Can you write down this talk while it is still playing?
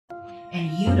and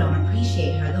you don't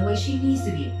appreciate her the way she needs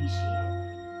to be appreciated.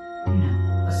 You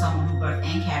know, for someone who birthed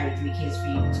and carried 3 kids for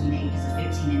you between the ages of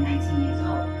 15 and 19 years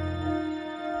old.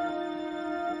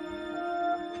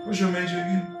 What's your major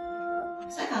again?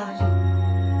 Psychology.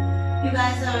 You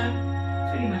guys are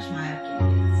pretty much my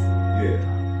kids. Yeah,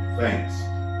 thanks.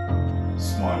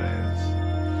 Smart ass.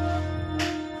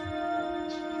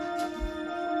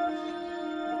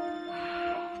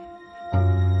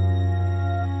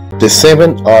 The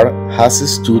 7R has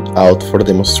stood out for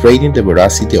demonstrating the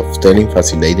veracity of telling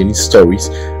fascinating stories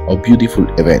of beautiful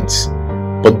events,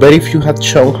 but very few had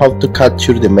shown how to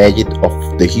capture the magic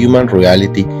of the human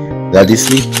reality that is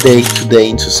lived day to day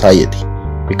in society,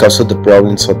 because of the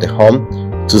problems of the home,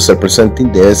 thus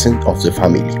representing the essence of the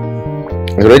family.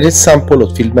 A great example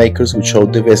of filmmakers who show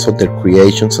the best of their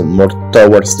creations and more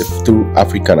towards the true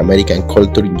African American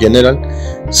culture in general,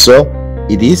 so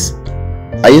it is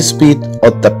I speak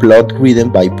of the plot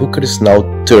written by Booker Snow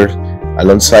III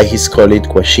alongside his colleague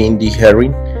Quasheem D.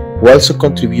 Harring, who also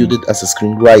contributed as a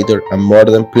screenwriter and more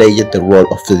than played the role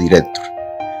of the director.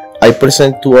 I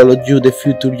present to all of you the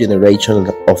future generation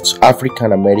of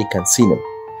African American cinema: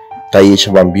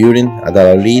 Tyeasha VanBuren,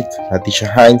 Adara Leigh,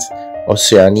 LaTesha Hines,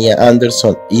 Oceania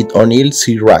Anderson, Ed O'Neill,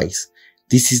 C. Rice.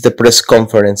 This is the press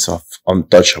conference of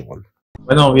Untouchable.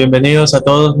 Bueno, bienvenidos a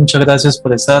todos, muchas gracias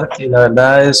por estar, y la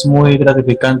verdad es muy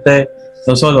gratificante,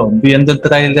 no solo viendo el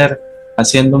tráiler,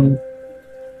 haciendo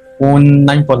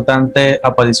una importante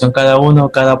aparición cada uno,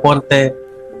 cada aporte.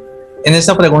 En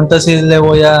esta pregunta sí le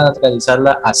voy a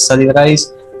realizarla a Sally Rice,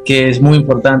 que es muy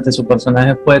importante, su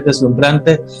personaje fue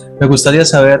deslumbrante. Me gustaría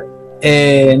saber,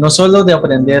 no solo de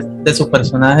aprender de su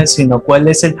personaje, sino cuál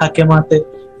es el jaque mate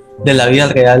de la vida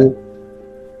real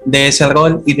de ese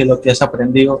rol y de lo que has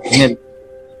aprendido en él.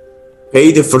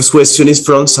 Okay, the first question is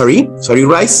from Sari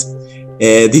Rice.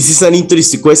 This is an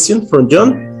interesting question from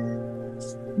John.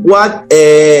 What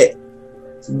is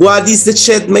the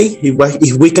checkmate,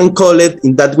 if we can call it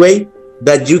in that way,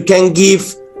 that you can give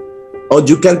or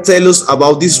you can tell us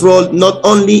about this role, not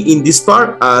only in this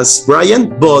part as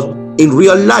Brian, but in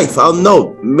real life? I don't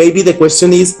know. Maybe the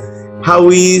question is,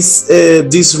 how is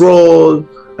this role?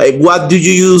 What do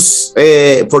you use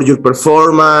for your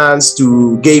performance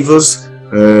to give us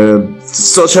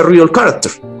such a real character?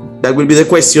 That will be the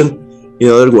question, in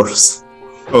other words.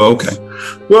 Oh, okay.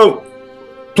 Well,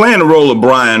 playing the role of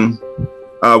Brian,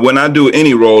 when I do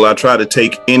any role, I try to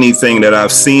take anything that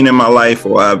I've seen in my life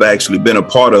or I've actually been a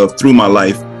part of through my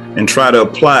life and try to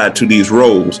apply it to these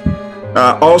roles.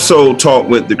 I also talk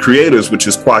with the creators, which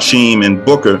is Quasheem and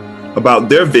Booker, about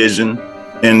their vision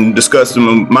and discuss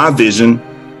my vision,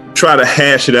 try to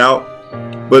hash it out.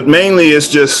 But mainly it's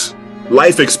just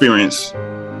life experience.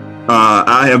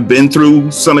 I have been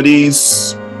through some of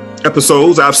these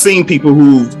episodes. I've seen people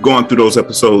who've gone through those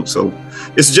episodes. So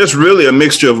it's just really a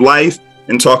mixture of life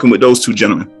and talking with those two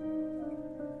gentlemen.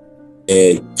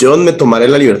 John, me tomaré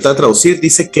la libertad de traducir.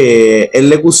 Dice que él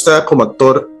le gusta como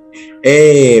actor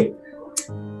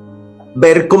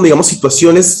ver como, digamos,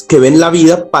 situaciones que ven la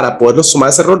vida para podernos tomar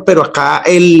ese rol, pero acá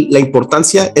la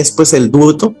importancia es pues el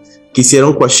dueto que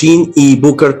hicieron Quasheem y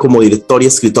Booker como director y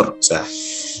escritor. O sea,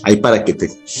 ahí para que te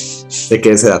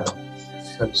quede ese dato.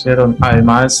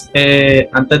 Además,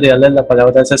 antes de darle la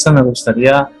palabra a César, me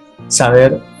gustaría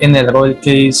saber en el rol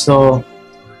que hizo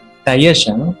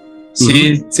Tyeasha, ¿no?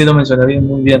 Sí, sí lo mencioné bien,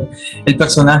 muy bien. El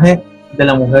personaje de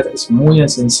la mujer es muy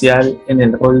esencial en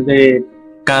el rol de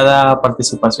cada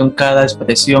participación, cada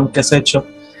expresión que has hecho.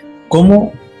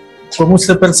 ¿Cómo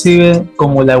usted percibe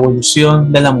como la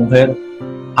evolución de la mujer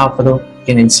afro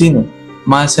en el cine,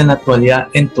 más en la actualidad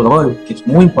en tu rol, que es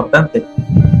muy importante?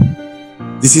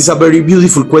 This is a very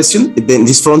beautiful question. Then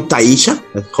this from Tyeasha,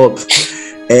 I hope.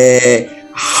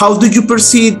 How do you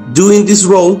perceive doing this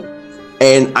role?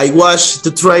 And I watched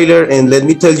the trailer, and let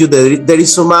me tell you that there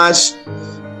is so much.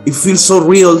 It feels so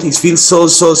real. It feels so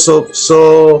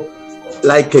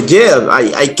like yeah.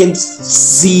 I can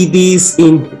see this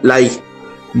in like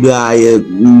the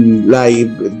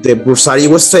Bursari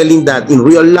was telling that in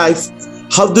real life.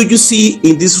 How do you see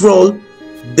in this role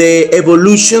the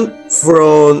evolution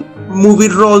from movie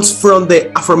roles from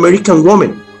the Afro-American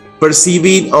woman,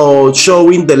 perceiving or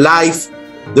showing the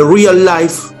real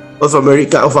life of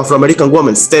Afro-American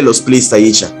women? Tell us, please,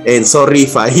 Tyeasha. And sorry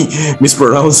if I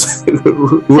mispronounce.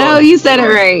 No, you said it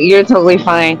right. You're totally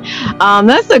fine.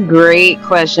 That's a great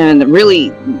question.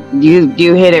 Really,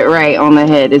 you hit it right on the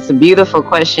head. It's a beautiful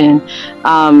question.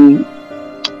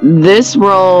 This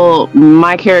role,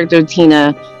 my character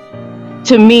Tina,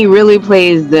 to me really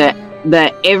plays the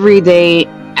everyday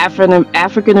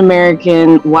African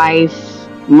American wife,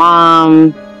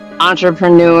 mom,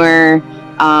 entrepreneur,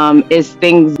 It's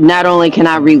things not only can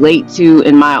I relate to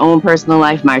in my own personal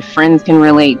life, my friends can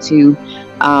relate to,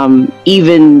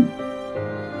 even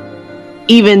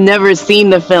never seen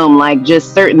the film, like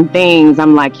just certain things.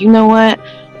 I'm like, you know what?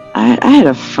 I had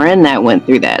a friend that went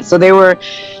through that. So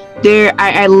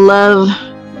I love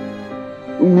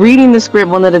reading the script.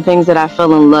 One of the things that I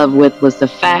fell in love with was the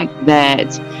fact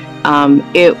that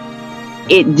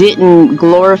it didn't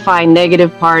glorify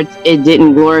negative parts. It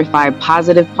didn't glorify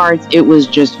positive parts. It was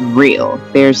just real.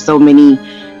 There's so many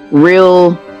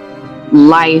real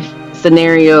life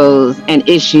scenarios and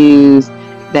issues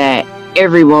that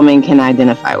every woman can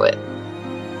identify with.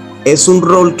 Es un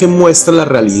rol que muestra la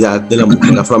realidad de la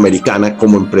mujer afroamericana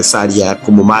como empresaria,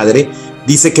 como madre.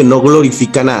 Dice que no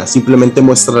glorifica nada, simplemente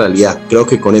muestra la realidad. Creo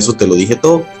que con eso te lo dije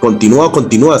todo.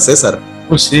 Continúa, César.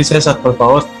 Pues sí, César, por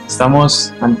favor.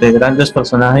 Estamos ante grandes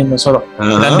personajes, no solo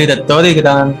gran director y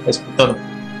gran escritor.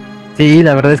 Sí,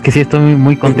 la verdad es que sí, estoy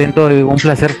muy contento. Un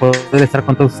placer poder estar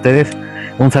con todos ustedes.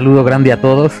 Un saludo grande a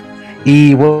todos.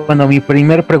 Y bueno, mi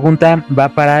primer pregunta va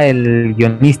para el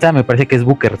guionista, me parece que es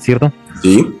Booker, ¿cierto?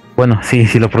 Sí. Bueno, sí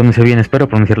lo pronuncio bien, espero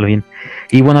pronunciarlo bien.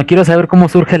 Y bueno, quiero saber cómo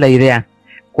surge la idea.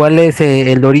 ¿Cuál es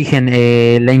el origen,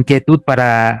 la inquietud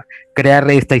para crear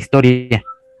esta historia?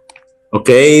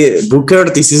 Okay,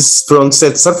 Booker, this is from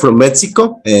César from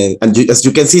Mexico. As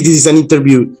you can see, this is an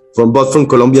interview from both from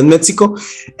Colombia and Mexico.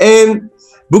 And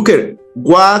Booker,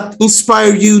 what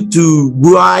inspired you to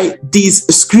write this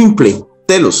screenplay?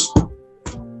 Tell us.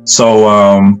 So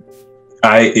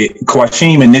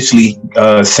Quasheem initially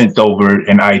sent over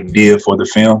an idea for the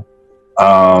film,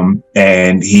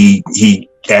 and he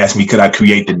asked me could I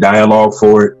create the dialogue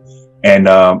for it. And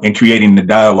in creating the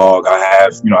dialogue, I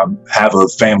have a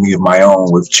family of my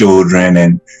own with children,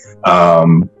 and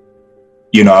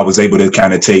I was able to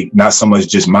kind of take not so much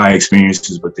just my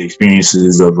experiences, but the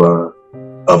experiences of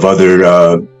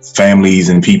other families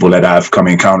and people that I've come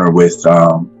encounter with.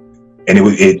 And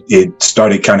it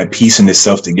started kind of piecing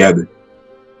itself together.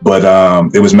 But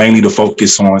it was mainly to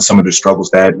focus on some of the struggles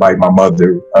that like my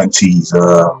mother, aunties,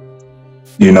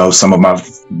 some of my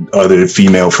other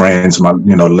female friends,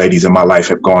 ladies in my life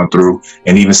have gone through,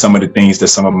 and even some of the things that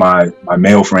some of my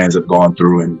male friends have gone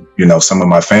through, and, some of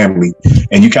my family.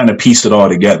 And you kind of piece it all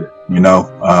together,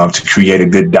 to create a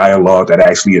good dialogue that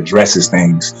actually addresses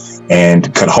things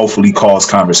and could hopefully cause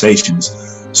conversations.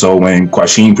 So when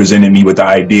Quasheem presented me with the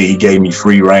idea, he gave me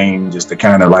free reign just to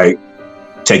kind of like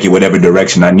take it whatever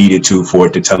direction I needed to for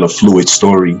it to tell a fluid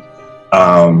story,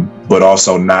 but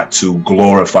also not to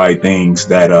glorify things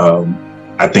that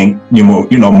I think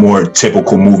more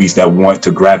typical movies that want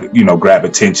to grab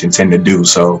attention tend to do.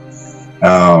 So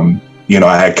I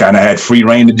had free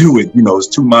reign to do it. It's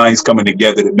two minds coming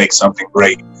together to make something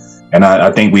great, and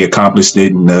I think we accomplished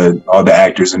it, and all the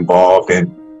actors involved and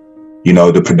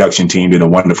the production team did a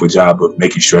wonderful job of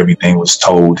making sure everything was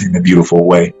told in a beautiful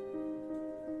way.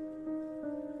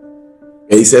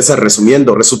 Dice esa,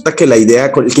 resumiendo, resulta que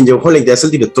quien llegó con la idea es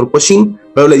el director Quasheem,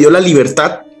 pero le dio la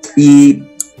libertad, y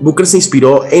Booker se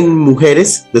inspiró en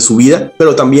mujeres de su vida,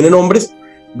 pero también en hombres.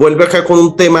 Vuelve acá con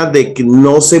un tema de que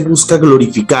no se busca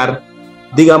glorificar,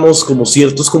 digamos, como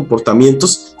ciertos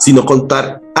comportamientos, sino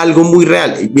contar algo muy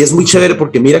real. Y es muy chévere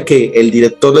porque mira que el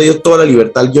director le dio toda la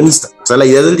libertad al guionista. O sea, la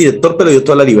idea es del director, pero le dio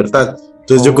toda la libertad.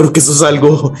 Entonces yo creo que eso es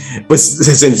algo, pues,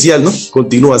 esencial, ¿no?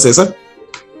 Continúa, César.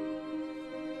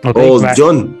 Okay,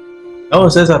 John. No,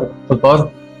 César, por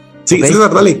favor. Sí, okay.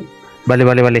 César, dale.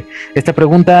 Vale. Esta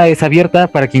pregunta es abierta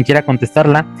para quien quiera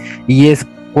contestarla, y es,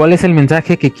 ¿cuál es el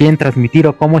mensaje que quieren transmitir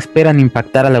o cómo esperan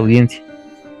impactar a la audiencia?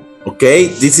 Okay,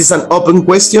 this is an open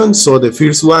question, so the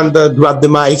first one that grab the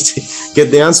mic get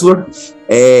the answer.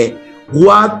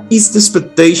 What is the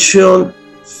expectation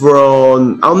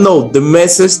from, the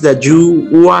message that you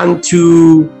want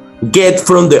to get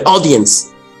from the audience?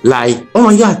 Like, oh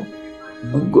my God,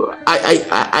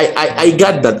 I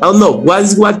got that. I don't know. What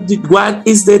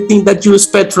is the thing that you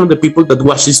expect from the people that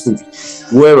watch this movie?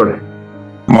 Whoever.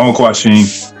 Come on, Quasheem.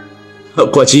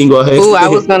 Quasheem, go ahead. Ooh, I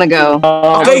was gonna go.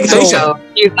 Okay, Tyeasha.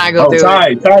 He's not gonna do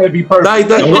Ty would be perfect.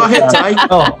 Ty, go ahead,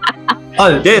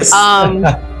 Ty. Yes.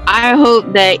 I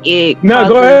hope that it. No,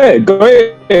 go ahead.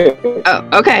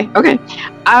 Oh, okay.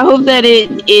 I hope that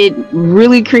it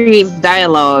really creates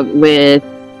dialogue with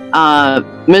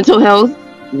mental health,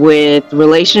 with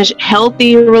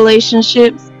healthy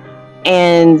relationships,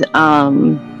 and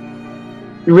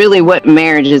really what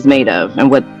marriage is made of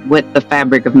and what the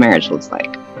fabric of marriage looks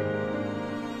like.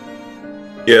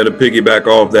 Yeah, to piggyback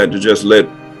off that, to just let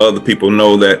other people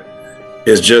know that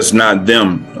it's just not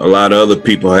them. A lot of other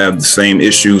people have the same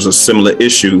issues or similar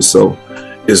issues. So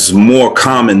is more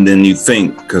common than you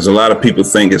think, because a lot of people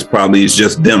think it's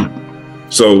just them.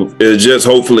 So it's just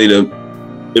hopefully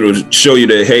it'll show you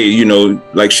that, hey, you know,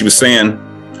 like she was saying,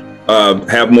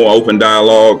 have more open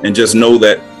dialogue and just know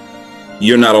that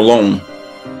you're not alone.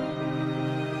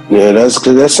 Yeah,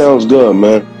 that sounds good,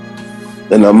 man.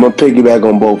 And I'm gonna piggyback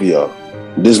on both of y'all.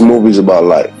 This movie's about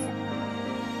life.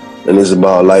 And it's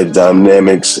about life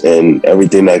dynamics and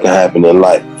everything that can happen in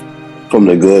life. From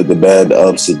the good, the bad, the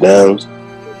ups, the downs.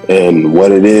 And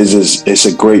what it is it's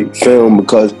a great film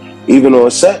because even on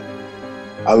set,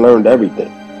 I learned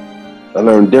everything. I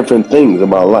learned different things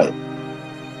about life.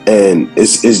 And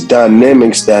it's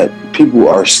dynamics that people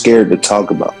are scared to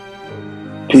talk about.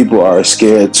 People are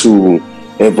scared to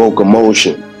evoke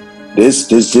emotion.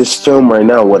 This film right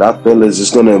now, what I feel is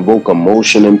it's gonna evoke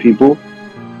emotion in people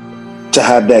to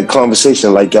have that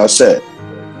conversation, like y'all said,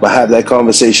 but have that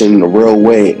conversation in a real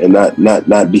way and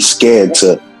not be scared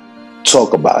to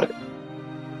talk about it.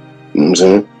 You know what I'm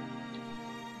saying?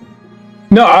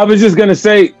 No, I was just gonna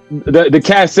say the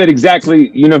cast said exactly,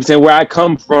 you know what I'm saying, where I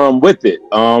come from with it.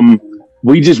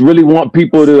 We just really want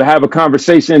people to have a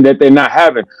conversation that they're not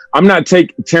having. I'm not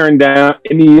tearing down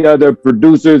any other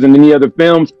producers and any other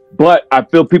films, but I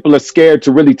feel people are scared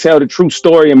to really tell the true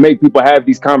story and make people have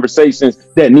these conversations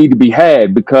that need to be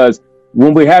had, because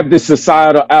when we have this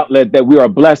societal outlet that we are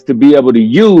blessed to be able to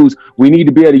use, we need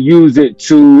to be able to use it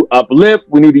to uplift,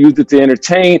 we need to use it to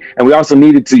entertain, and we also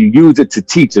needed to use it to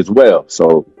teach as well.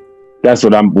 So that's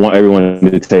what I want everyone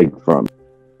to take from.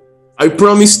 I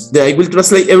promise that I will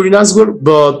translate every last word,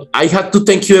 but I have to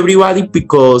thank you everybody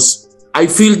because I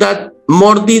feel that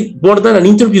more than an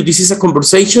interview, this is a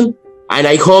conversation, and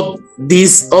I hope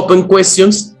these open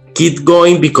questions keep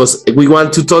going because we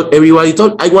want to talk, everybody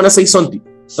talk. I want to say something.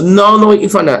 No,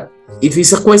 if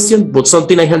it's a question, but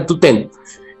something I have to tell.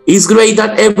 It's great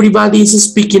that everybody is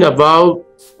speaking about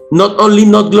not only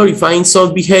not glorifying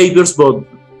some behaviors, but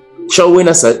showing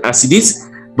as it is.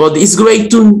 But it's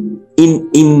great to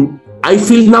I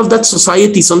feel now that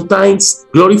society sometimes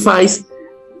glorifies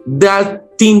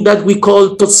that thing that we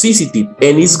call toxicity,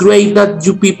 and it's great that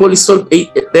you people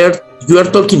you are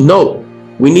talking. No,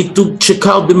 we need to check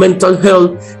out the mental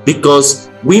health because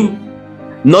I'm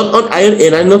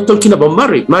not talking about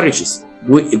marriages.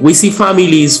 We see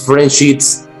families,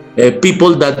 friendships,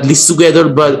 people that live together,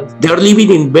 but they are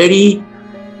living in very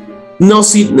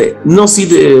noisy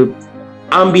the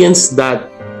ambience that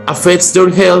affects their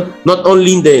health, not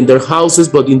only in their houses,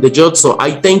 but in the job. So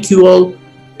I thank you all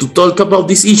to talk about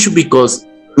this issue because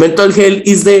mental health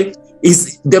is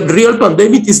the real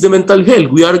pandemic is the mental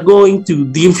health. We are going to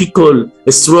difficult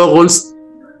struggles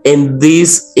in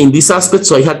this aspect.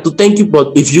 So I had to thank you.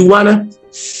 But if you wanna,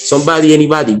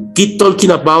 anybody, keep talking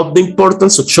about the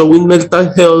importance of showing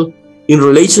mental health in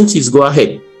relationships, go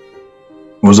ahead.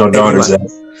 Who's our daughters at?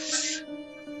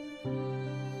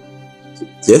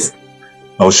 Yes?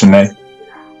 Oceania.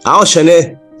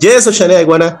 Oceania. Yes, Oceania, I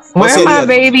wanna. Where are my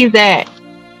babies at?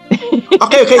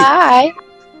 Okay. Hi.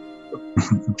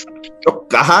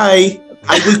 Hi.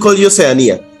 I will call you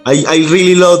Oceania. I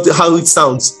really love how it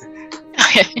sounds.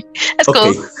 That's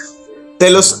cool.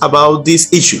 Tell us about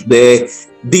this issue,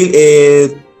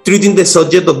 treating the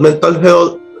subject of mental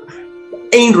health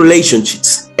in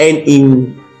relationships and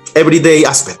in everyday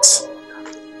aspects.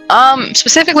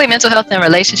 Specifically mental health and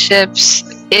relationships,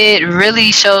 it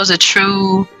really shows a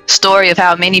true story of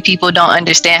how many people don't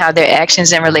understand how their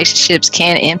actions and relationships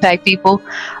can impact people.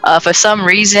 For some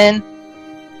reason,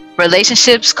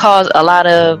 relationships cause a lot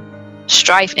of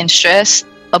strife and stress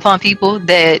upon people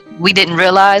that we didn't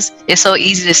realize. It's so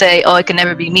easy to say, oh, it can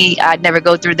never be me, I'd never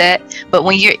go through that. But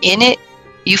when you're in it,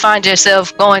 you find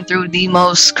yourself going through the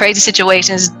most crazy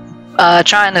situations,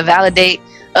 trying to validate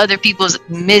other people's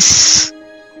mistreatment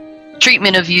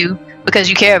of you because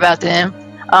you care about them,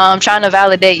 trying to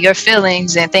validate your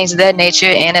feelings and things of that nature.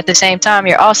 And at the same time,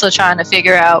 you're also trying to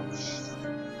figure out,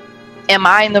 am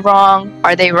I in the wrong?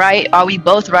 Are they right? Are we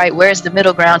both right? Where's the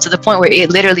middle ground? To the point where it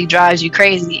literally drives you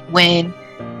crazy, when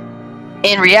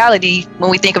in reality,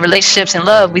 when we think of relationships and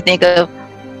love, we think of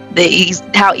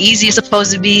how easy it's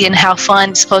supposed to be and how fun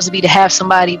it's supposed to be to have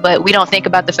somebody, but we don't think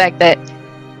about the fact that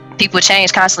people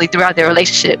change constantly throughout their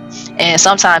relationship, and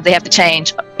sometimes they have to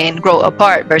change and grow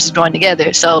apart versus growing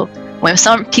together. So when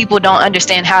some people don't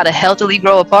understand how to healthily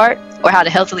grow apart or how to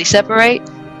healthily separate,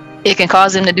 it can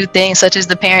cause them to do things such as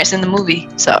the parents in the movie.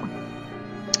 So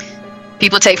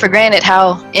people take for granted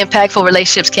how impactful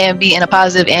relationships can be in a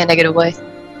positive and negative way.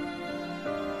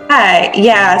 Hi,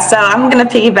 yeah, so I'm going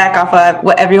to piggyback off of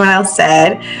what everyone else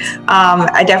said.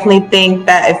 I definitely think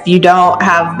that if you don't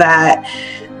have that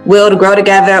will to grow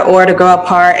together or to grow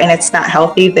apart and it's not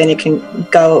healthy, then it can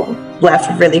go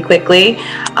left really quickly.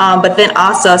 But then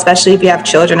also, especially if you have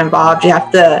children involved, you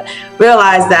have to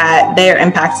realize that they are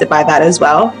impacted by that as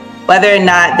well, whether or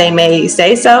not they may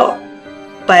say so,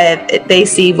 but they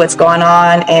see what's going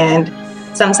on, and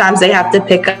sometimes they have to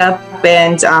pick up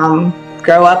and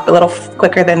grow up a little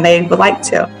quicker than they would like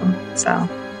to. So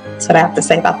that's what I have to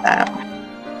say about that.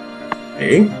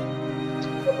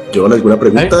 John, ¿alguna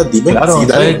pregunta? Dime. Claro, Sí,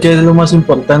 ¿sabes qué es lo más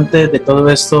importante de todo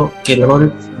esto? Que el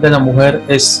rol de la mujer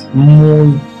es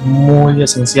muy, muy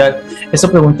esencial. Esta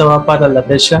pregunta va para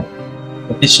LaTesha.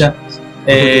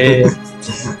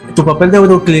 Tu papel de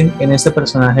Brooklyn en este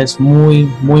personaje es muy,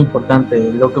 muy importante.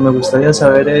 Lo que me gustaría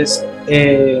saber es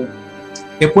 ¿qué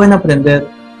pueden aprender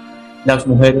las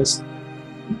mujeres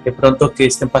de pronto que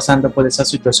estén pasando por esa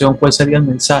situación? ¿Cuál sería el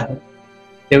mensaje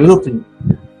de Brooklyn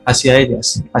hacia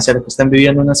ellas, hacia los que están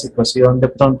viviendo una situación de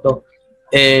pronto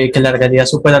que la realidad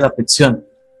supera la ficción?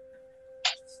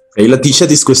 Hey, LaTesha,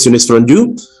 this question is from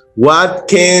you. What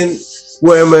can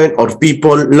women or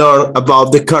people learn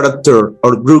about the character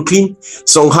of Brooklyn?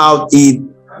 Somehow,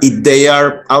 if they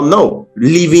are, I don't know,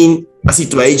 living a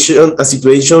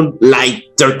situation like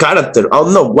their character. I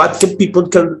don't know. What can people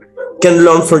can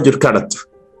learn from your character?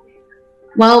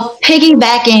 Well,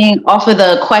 piggybacking off of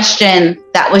the question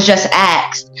that was just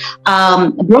asked,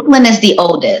 Brooklyn is the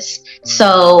oldest.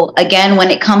 So again,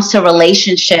 when it comes to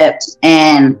relationships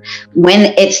and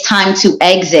when it's time to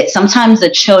exit, sometimes the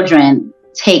children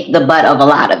take the butt of a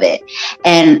lot of it.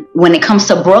 And when it comes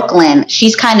to Brooklyn,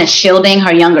 she's kind of shielding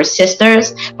her younger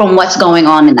sisters from what's going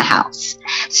on in the house.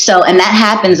 So, and that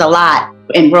happens a lot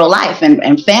in real life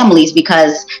and families,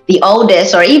 because the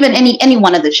oldest, or even any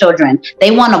one of the children, they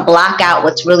want to block out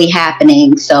what's really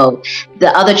happening. So the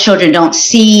other children don't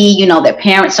see, you know, their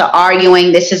parents are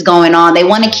arguing, this is going on. They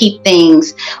want to keep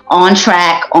things on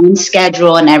track, on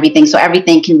schedule and everything, so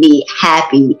everything can be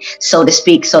happy, so to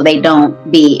speak, so they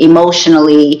don't be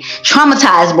emotionally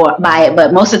traumatized by it.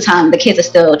 But most of the time, the kids are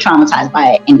still traumatized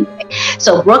by it anyway.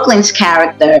 So Brooklyn's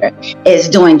character is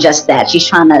doing just that. She's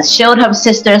trying to shield her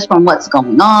sisters from what's going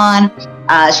on.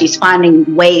 She's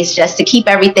finding ways just to keep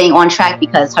everything on track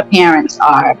because her parents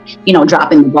are, you know,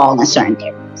 dropping the ball in certain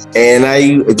areas.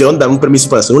 And John, dame un permiso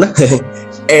para hacer una.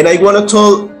 And I want to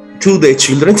talk to the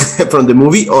children from the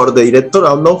movie or the director,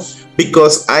 I don't know,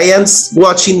 because I am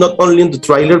watching not only in the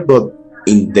trailer, but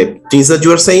in the things that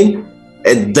you are saying.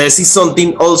 And this is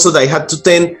something also that I had to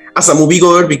tell as a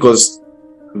moviegoer, because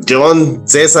John,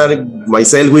 Cesar,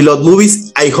 myself, we love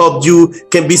movies. I hope you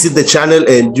can visit the channel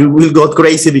and you will go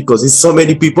crazy because it's so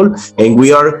many people, and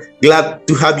we are glad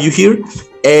to have you here.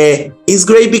 It's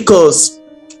great because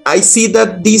I see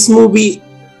that this movie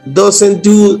doesn't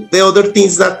do the other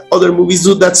things that other movies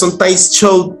do, that sometimes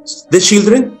show the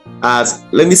children as,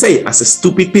 let me say, as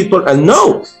stupid people. And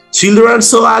no, children are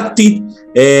so active.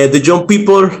 The young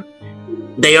people,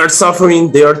 they are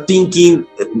suffering, they are thinking,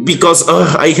 because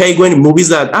I hate when movies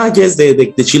that, yes,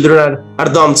 the children are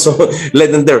dumb, so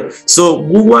let them there. So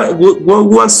who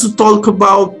wants to talk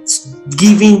about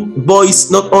giving voice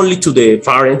not only to the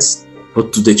parents,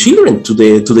 but to the children, to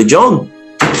the young,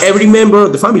 every member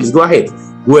of the families? Go ahead,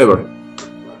 whoever.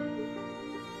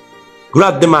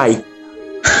 Grab the mic.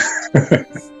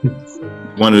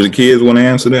 One of the kids want to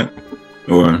answer that?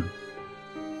 Or...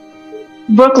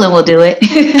 Brooklyn will do it.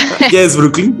 Yes,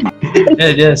 Brooklyn.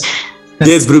 Yes.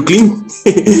 Yes, Brooklyn.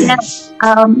 Yes.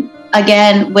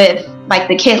 Again, with like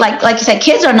the kid, like you said,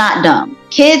 kids are not dumb.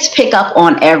 Kids pick up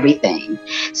on everything.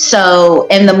 So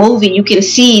in the movie, you can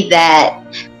see that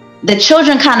the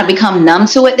children kind of become numb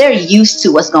to it. They're used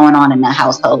to what's going on in the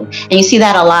household. And you see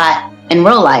that a lot in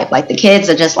real life. Like the kids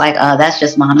are just like, that's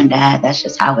just mom and dad. That's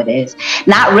just how it is.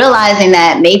 Not realizing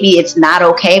that maybe it's not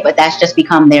okay, but that's just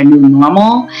become their new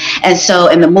normal. And so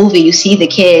in the movie, you see the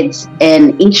kids,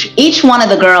 and each one of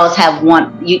the girls have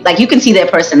you can see their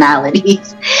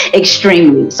personalities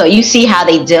extremely. So you see how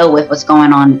they deal with what's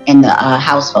going on in the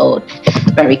household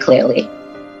very clearly.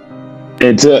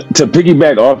 And to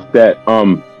piggyback off that,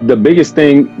 the biggest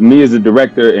thing, me as a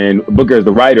director and Booker as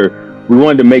the writer, we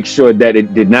wanted to make sure that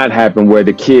it did not happen where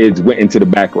the kids went into the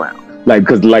background. Like,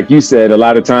 because like you said, a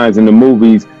lot of times in the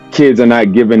movies, kids are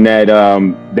not given that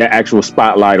actual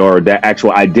spotlight or that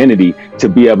actual identity to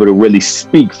be able to really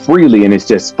speak freely, and it's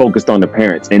just focused on the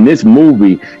parents. In this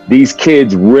movie, these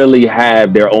kids really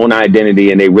have their own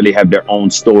identity and they really have their own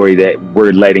story that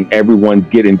we're letting everyone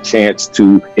get a chance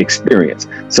to experience.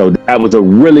 So that was a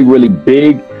really, really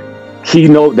big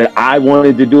keynote that I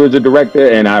wanted to do as a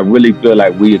director, and I really feel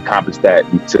like we accomplished that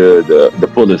to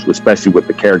the fullest, especially with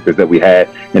the characters that we had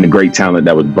and the great talent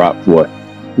that was brought forth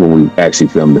when we actually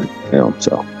filmed the film.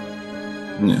 So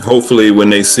hopefully when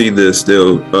they see this,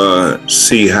 they'll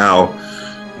see how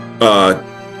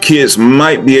kids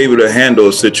might be able to handle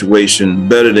a situation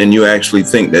better than you actually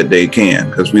think that they can,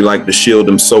 because we like to shield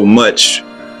them so much.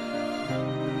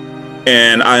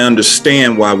 And I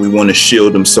understand why we want to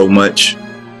shield them so much.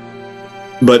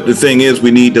 But the thing is, we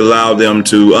need to allow them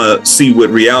to see what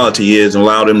reality is, and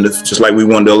allow them to, just like we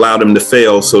want to allow them to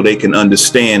fail so they can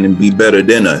understand and be better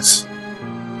than us.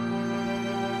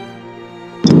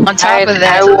 On top of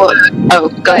that, oh,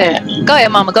 go ahead. Go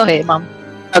ahead, Mama. Go ahead, Mama.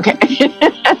 Okay.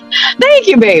 Thank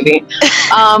you, baby.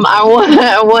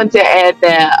 I want to add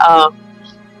that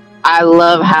I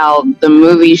love how the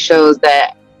movie shows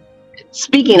that,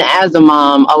 speaking as a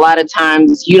mom, a lot of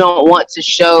times you don't want to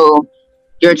show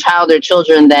your child or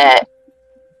children that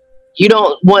you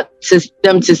don't want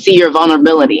them to see your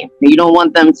vulnerability. You don't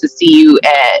want them to see you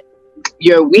at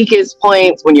your weakest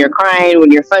points, when you're crying,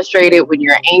 when you're frustrated, when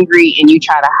you're angry, and you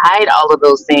try to hide all of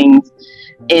those things.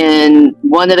 And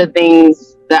one of the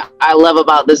things that I love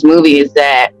about this movie is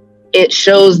that it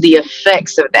shows the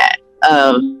effects of that,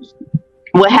 of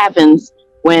what happens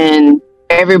when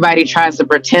everybody tries to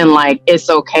pretend like it's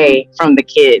okay from the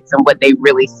kids and what they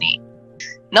really see.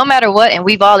 No matter what, and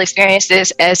we've all experienced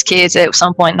this as kids at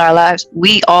some point in our lives,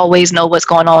 we always know what's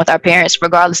going on with our parents,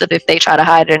 regardless of if they try to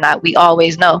hide it or not. We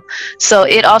always know. So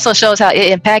it also shows how it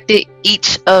impacted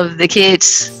each of the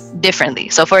kids differently.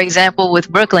 So for example, with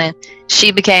Brooklyn,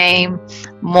 she became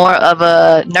more of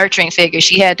a nurturing figure.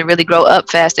 She had to really grow up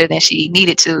faster than she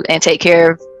needed to and take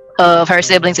care of her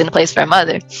siblings in the place of her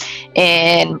mother.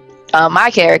 And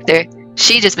my character,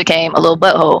 she just became a little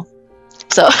butthole.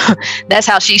 So that's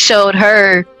how she showed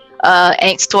her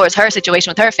angst towards her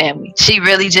situation with her family. She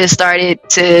really just started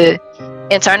to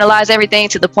internalize everything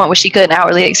to the point where she couldn't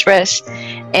outwardly express.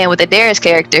 And with Adara's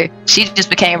character, she just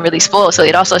became really spoiled. So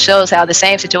it also shows how the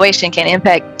same situation can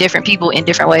impact different people in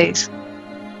different ways.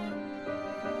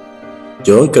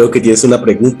 John, creo que tienes una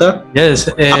pregunta. Yes.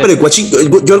 Pero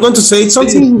Quasheem, you're going to say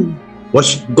something?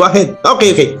 Go ahead.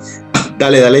 Okay.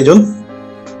 Dale, John.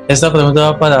 Esta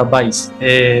pregunta va para Vice.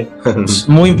 Es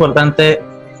muy importante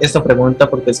esta pregunta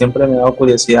porque siempre me ha dado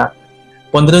curiosidad.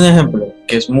 Pondré un ejemplo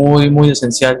que es muy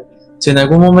esencial. Si en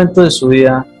algún momento de su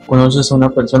vida conoces a una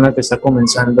persona que está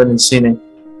comenzando en el cine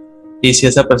y si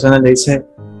esa persona le dice,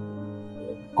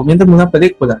 comiéndame una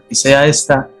película y sea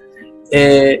esta,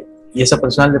 y esa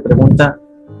persona le pregunta,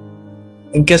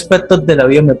 ¿en qué aspectos de la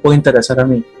vida me puede interesar a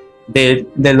mí? De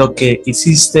lo que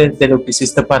hiciste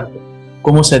parte.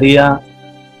 ¿Cómo sería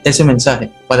ese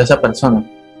mensaje para esa persona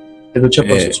que lucha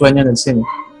por su sueño en el cine?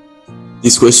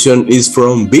 This question is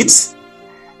from Beats.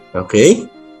 Okay.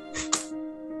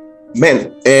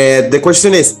 Man, the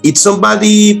question is, if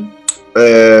somebody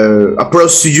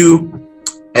approaches to you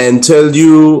and tell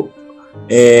you,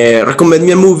 recommend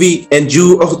me a movie, and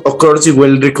you, of course, you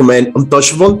will recommend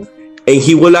Untouchable, and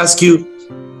he will ask you,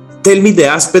 tell me the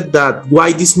aspect that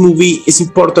why this movie is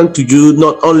important to you,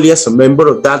 not only as a member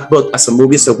of that, but as a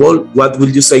movie as a whole. What will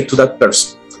you say to that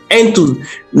person? And to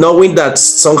knowing that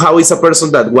somehow it's a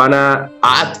person that wanna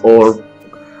add or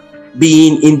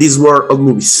being in this world of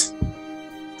movies.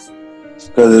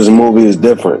 Because this movie is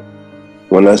different.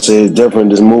 When I say it's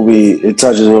different, this movie, it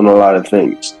touches on a lot of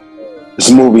things. This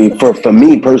movie, for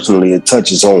me personally, it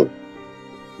touches home.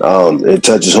 It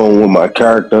touches home with my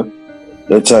character.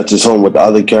 It touches home with the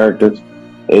other characters.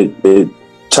 It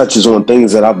touches on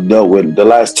things that I've dealt with the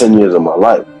last 10 years of my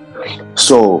life.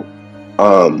 So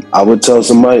I would tell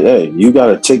somebody, hey, you got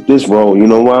to take this role. You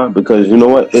know why? Because you know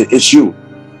what? It's you.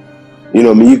 You know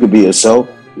what I mean? You could be yourself.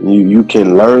 You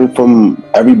can learn from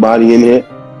everybody in here.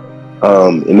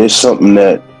 And it's something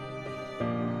that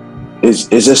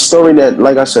is a story that,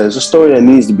 like I said, it's a story that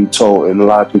needs to be told. And a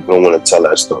lot of people don't want to tell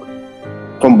that story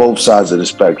from both sides of the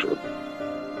spectrum.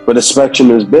 But the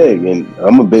spectrum is big, and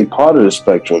I'm a big part of the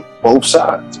spectrum, both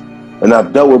sides. And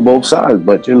I've dealt with both sides,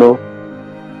 but you know,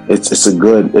 it's a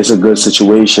good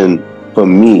situation for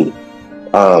me,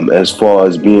 as far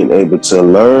as being able to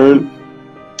learn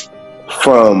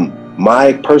from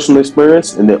my personal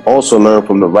experience, and then also learn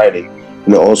from the writing,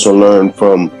 and then also learn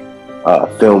from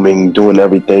filming, doing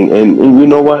everything. And you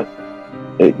know what?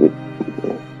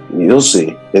 You'll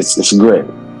see. It's great.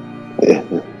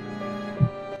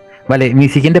 Vale, mi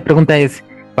siguiente pregunta es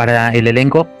para el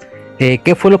elenco.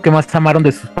 ¿Qué fue lo que más amaron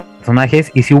de sus personajes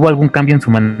y si hubo algún cambio en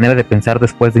su manera de pensar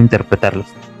después de interpretarlos?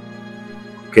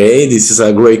 Okay, this is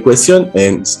a great question.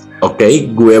 And okay,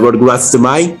 whoever grabs the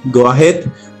mic, go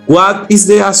ahead. What is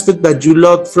the aspect that you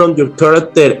loved from your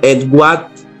character, and what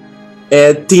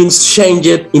things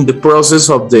changed in the process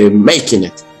of the making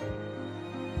it?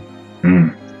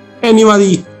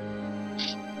 Anybody?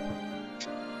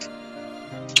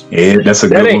 Yeah, that's a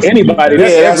good That one. ain't anybody.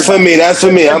 That's for me. That's for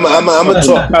me. I'm a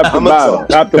talk. I'm a talk.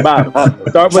 Top to bottom.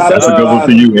 Start with That's a good one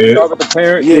for you, Ed. start with the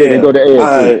parent. Yeah. Then go to Ed.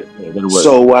 All right.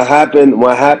 So what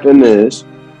happened is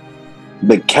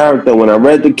the character, when I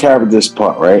read the character's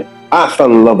part, right? I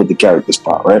fell in love with the character's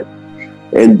part, right?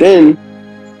 And then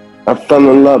I fell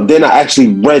in love. Then I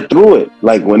actually read through it.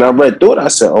 Like when I read through it, I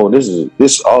said, oh, this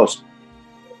is awesome.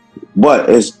 But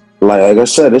it's like I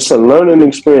said, it's a learning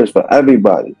experience for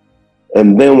everybody.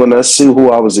 And then when I see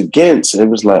who I was against, it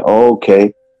was like, oh,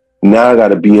 okay, now I got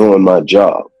to be on my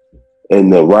job.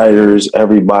 And the writers,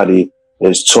 everybody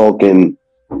is talking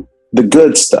the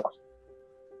good stuff.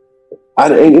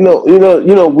 We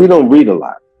don't read a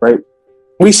lot, right?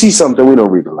 We see something, we don't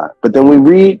read a lot. But then we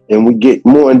read and we get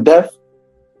more in depth.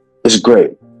 It's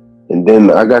great. And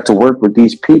then I got to work with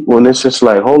these people, and it's just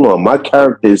like, hold on, my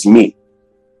character is me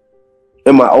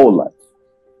in my old life.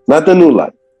 Not the new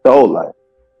life, the old life.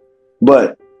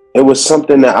 But it was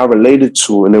something that I related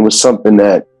to, and it was something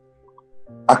that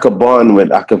I could bond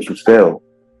with, I could fulfill.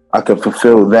 I could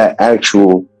fulfill that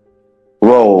actual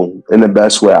role in the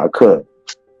best way I could.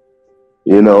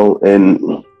 You know,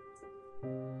 and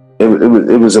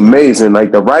it was amazing.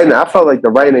 Like the writing, I felt like the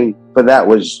writing for that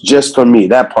was just for me,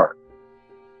 that part.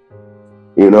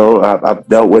 You know, I've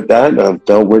dealt with that, and I've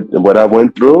dealt with what I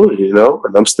went through, you know,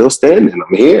 and I'm still standing,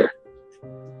 I'm here.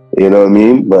 You know what I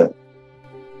mean? But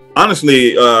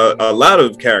honestly, a lot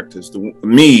of characters,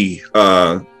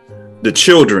 the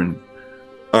children,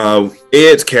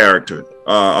 Ed's character,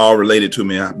 all related to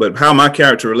me. But how my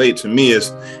character related to me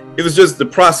is, it was just the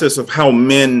process of how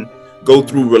men go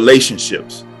through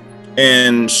relationships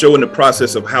and showing the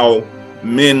process of how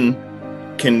men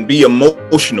can be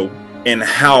emotional and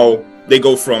how they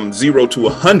go from 0 to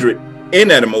 100 in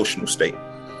that emotional state.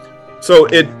 So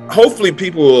hopefully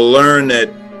people will learn that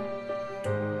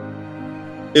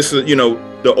it's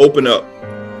to open up,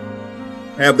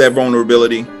 have that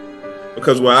vulnerability,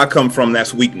 because where I come from,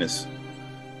 that's weakness.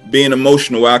 Being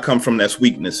emotional, where I come from, that's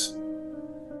weakness.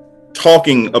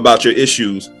 Talking about your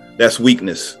issues, that's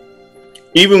weakness.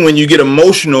 Even when you get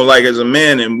emotional, like as a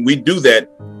man, and we do that,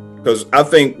 because I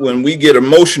think when we get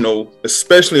emotional,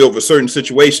 especially over certain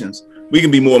situations, we can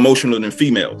be more emotional than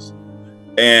females.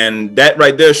 And that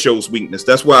right there shows weakness.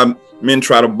 That's why men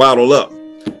try to bottle up.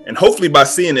 And hopefully by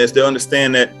seeing this, they'll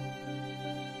understand that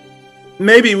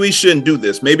maybe we shouldn't do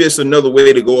this. Maybe it's another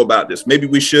way to go about this. Maybe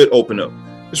we should open up.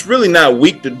 It's really not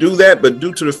weak to do that, but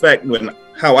due to the fact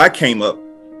how I came up,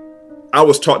 I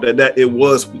was taught that it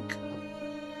was weak.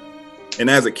 And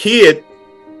as a kid,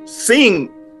 seeing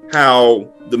how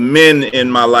the men in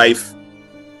my life,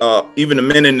 even the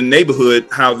men in the neighborhood,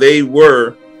 how they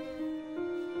were,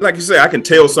 like you say, I can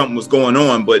tell something was going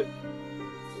on, but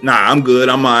nah, I'm good,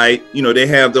 I'm all right. You know, they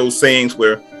have those sayings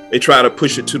where they try to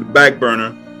push it to the back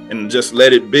burner and just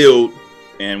let it build.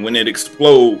 And when it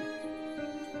explodes,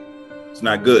 it's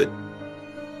not good.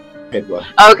 Okay,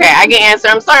 I can answer.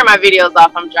 I'm sorry my video's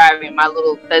off. I'm driving. My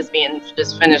little thespian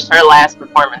just finished her last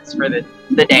performance for the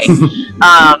day.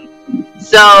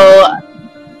 So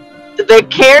the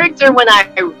character, when I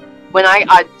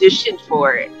auditioned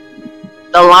for it,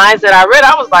 the lines that I read,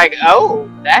 I was like, oh,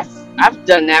 I've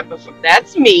done that before.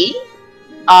 That's me.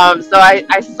 So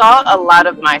I saw a lot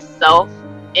of myself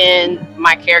in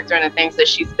my character and the things that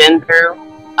she's been through,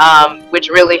 which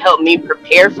really helped me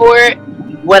prepare for it.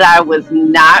 What I was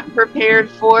not prepared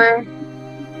for,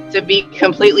 to be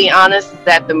completely honest,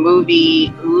 that the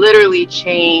movie literally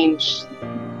changed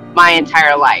my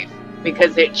entire life,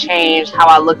 because it changed how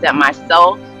I looked at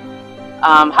myself,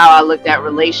 how I looked at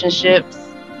relationships,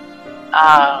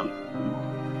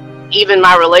 even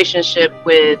my relationship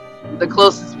with the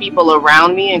closest people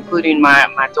around me, including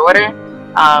my daughter.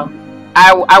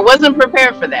 I wasn't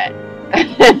prepared for that.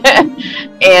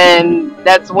 And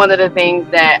that's one of the things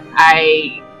that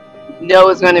I know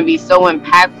is going to be so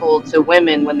impactful to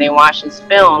women when they watch this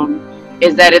film,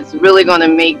 is that it's really going to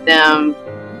make them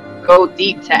go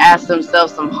deep to ask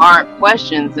themselves some hard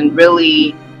questions and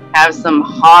really have some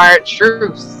hard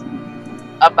truths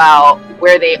about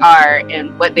where they are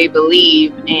and what they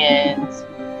believe and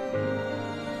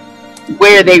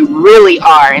where they really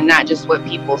are, and not just what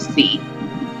people see.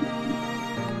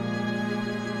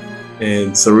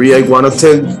 And sorry, I wanna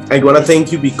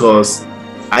thank you, because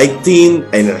I think,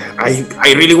 and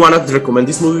I really wanna recommend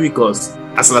this movie, because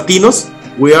as Latinos,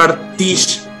 we are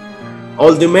teach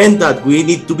all the men that we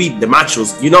need to be the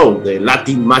machos, the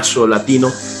Latin macho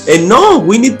Latino, and no,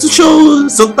 we need to show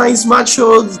sometimes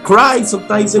machos cry,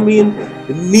 sometimes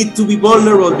need to be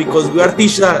vulnerable, because we are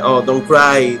teach that, oh, don't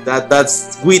cry,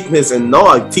 that's weakness. And no,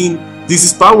 I think this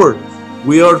is power.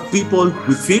 We are people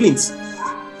with feelings.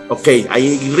 Okay, I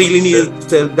really needed to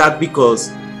tell that because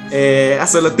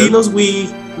as a Latinos,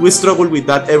 we struggle with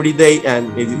that every day,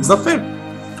 and it's not fair.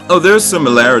 Oh, there's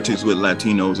similarities with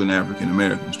Latinos and African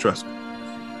Americans, trust me.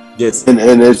 Yes. And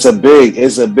it's a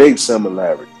big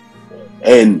similarity.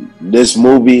 And this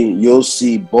movie, you'll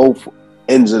see both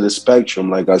ends of the spectrum,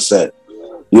 like I said.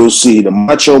 You'll see the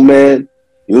macho man,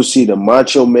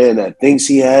 that thinks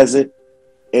he has it,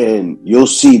 and you'll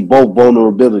see both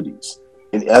vulnerabilities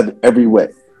in every way.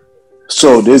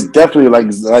 So there's definitely,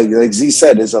 like Z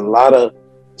said, there's a lot of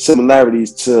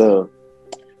similarities to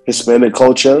Hispanic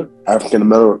culture, African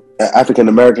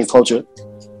American culture,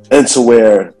 and to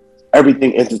where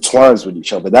everything intertwines with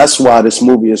each other. That's why this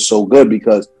movie is so good,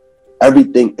 because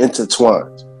everything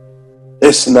intertwines.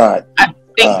 It's not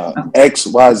X,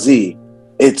 Y, Z.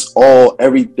 It's all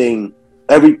everything.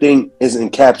 Everything is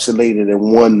encapsulated in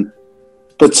one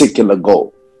particular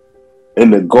goal.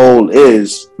 And the goal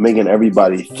is making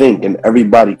everybody think and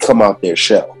everybody come out their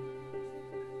shell.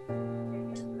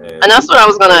 And that's what I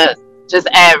was gonna just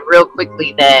add real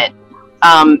quickly, that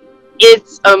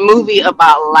it's a movie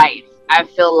about life. I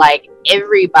feel like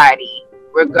everybody,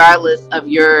 regardless of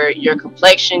your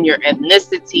complexion, your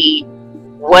ethnicity,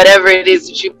 whatever it is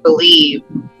that you believe,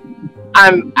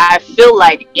 I feel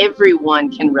like everyone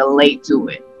can relate to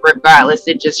it, regardless.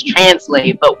 It just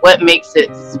translates. But what makes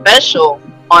it special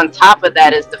on top of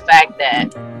that is the fact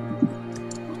that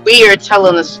we are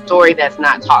telling a story that's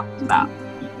not talked about.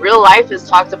 Real life is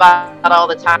talked about all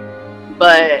the time,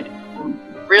 but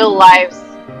real life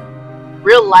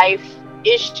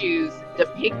issues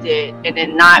depicted, and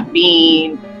it not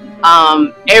being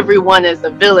everyone is a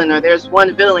villain, or there's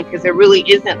one villain, because there really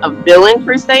isn't a villain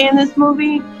per se in this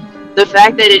movie. The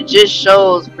fact that it just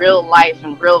shows real life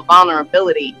and real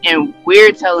vulnerability, and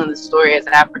we're telling the story as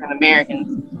African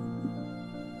Americans,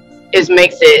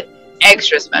 makes it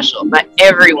extra special, but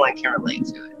everyone can relate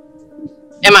to it,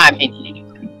 in my opinion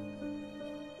anyway.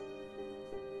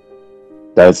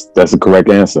 That's a correct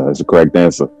answer.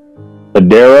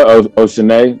 Adara,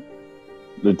 Oceania,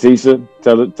 LaTesha,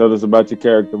 tell us about your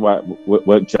character.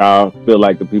 What y'all feel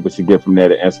like the people should get from there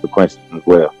to answer the question as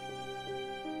well.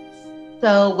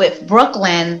 So with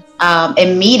Brooklyn,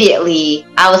 immediately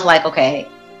I was like, okay,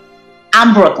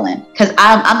 I'm Brooklyn, because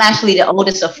I'm actually the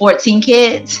oldest of 14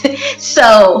 kids.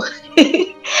 So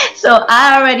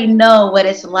I already know what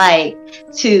it's like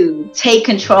to take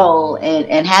control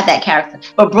and have that character.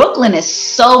 But Brooklyn is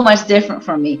so much different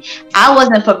from me. I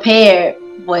wasn't prepared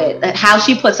with how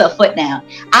she puts her foot down.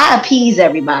 I appease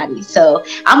everybody. So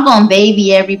I'm going to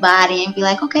baby everybody and be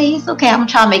like, okay, it's okay. I'm going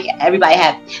to try to make everybody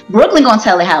happy. Brooklyn going to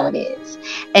tell it how it is.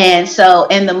 And so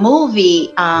in the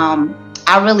movie,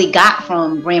 I really got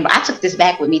from Brain, I took this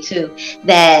back with me too,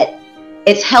 that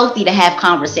it's healthy to have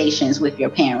conversations with your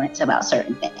parents about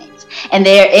certain things. And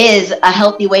there is a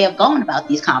healthy way of going about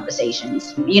these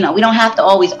conversations. You know, we don't have to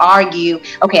always argue,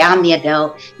 okay, I'm the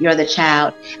adult, you're the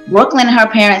child. Brooklyn and her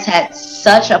parents had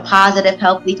such a positive,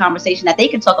 healthy conversation that they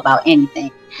can talk about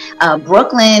anything.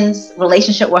 Brooklyn's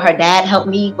relationship with her dad helped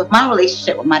me with my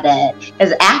relationship with my dad,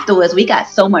 because afterwards we got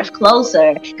so much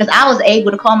closer, because I was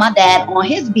able to call my dad on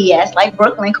his BS like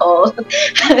Brooklyn calls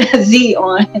Z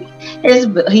on his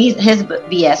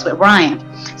BS with Brian.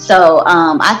 So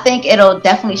I think it'll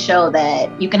definitely show that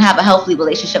you can have a healthy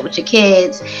relationship with your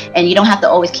kids, and you don't have to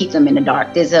always keep them in the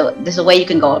dark. There's a way you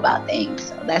can go about things.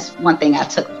 So that's one thing I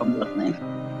took from Brooklyn.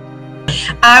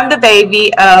 I'm the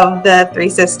baby of the three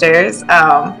sisters.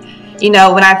 You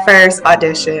know, when I first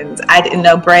auditioned, I didn't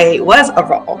know Bray was a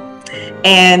role.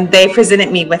 And they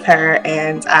presented me with her,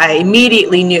 and I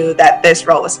immediately knew that this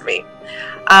role was for me.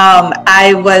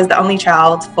 I was the only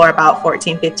child for about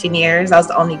 14, 15 years. I was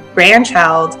the only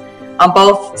grandchild on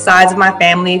both sides of my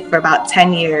family for about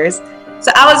 10 years.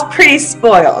 So I was pretty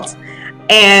spoiled.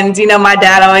 And, you know, my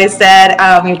dad always said,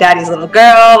 your daddy's little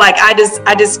girl. Like, I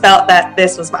just felt that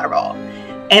this was my role.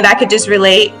 And I could just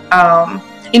relate.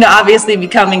 You know, obviously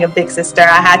becoming a big sister,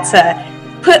 I had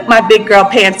to put my big girl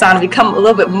pants on and become a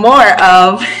little bit more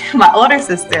of my older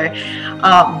sister,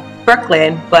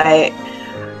 Brooklyn. But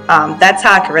that's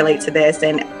how I could relate to this.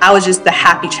 And I was just the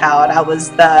happy child. I was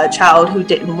the child who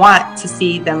didn't want to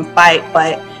see them fight.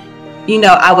 But, you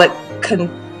know, I would,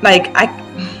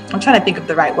 I'm trying to think of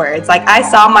the right words. Like, I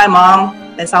saw my mom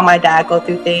and saw my dad go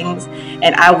through things,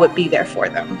 and I would be there for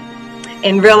them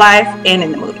in real life and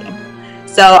in the movie.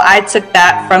 So I took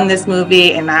that from this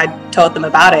movie, and I told them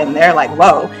about it, and they're like,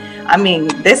 whoa, I mean,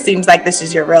 this seems like this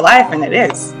is your real life, and it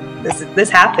is. This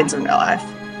happens in real life.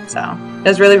 So it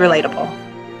was really relatable.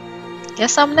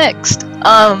 Guess I'm next.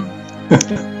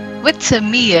 With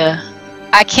Tamia,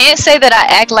 I can't say that I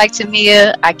act like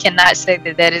Tamia. I cannot say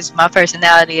that that is my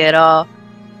personality at all.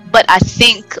 But I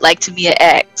think like Tamia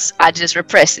acts. I just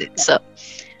repress it. So,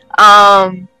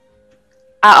 I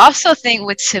also think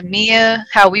with Tamia,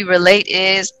 how we relate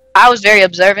is I was very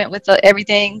observant with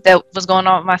everything that was going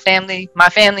on with my family. My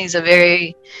family is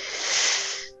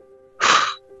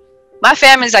my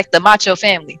family's like the macho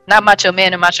family, not macho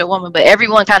man and macho woman, but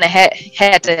everyone kind of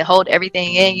had to hold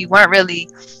everything in. You weren't really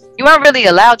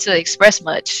allowed to express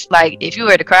much. Like if you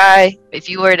were to cry, if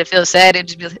you were to feel sad,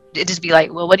 it'd just be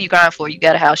like, well, what are you crying for? You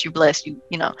got a house, you're blessed,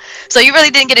 you know. So you really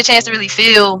didn't get a chance to really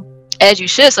feel as you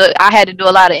should. So I had to do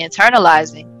a lot of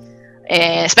internalizing,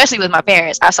 and especially with my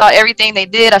parents. I saw everything they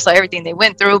did, I saw everything they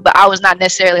went through, but I was not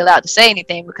necessarily allowed to say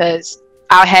anything because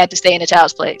I had to stay in the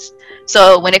child's place.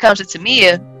 So when it comes to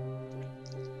Tamia,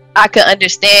 I could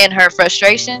understand her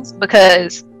frustrations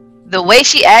because the way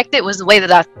she acted was the way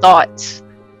that I thought.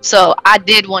 So I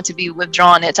did want to be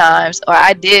withdrawn at times, or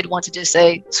I did want to just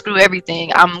say, screw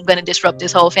everything. I'm going to disrupt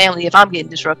this whole family if I'm getting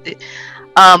disrupted.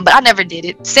 But I never did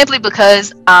it simply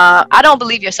because I don't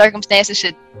believe your circumstances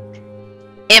should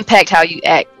impact how you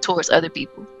act towards other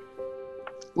people.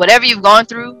 Whatever you've gone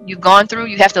through,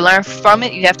 you have to learn from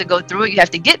it. You have to go through it. You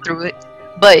have to get through it.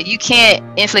 But you can't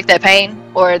inflict that pain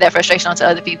or that frustration onto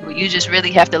other people. You just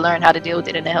really have to learn how to deal with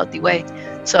it in a healthy way.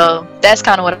 So that's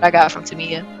kind of what I got from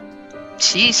Tamia.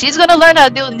 She's gonna learn how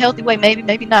to deal with it in a healthy way.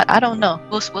 Maybe not. I don't know.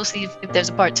 We'll see if there's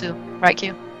a part 2. Right,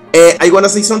 Q? I want to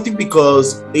say something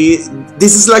because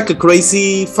this is like a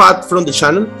crazy fact from the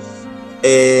channel.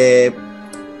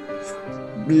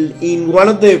 In one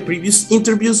of the previous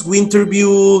interviews, we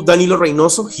interviewed Danilo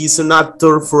Reynoso. He's an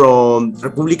actor from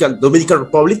Dominican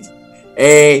Republic.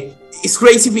 It's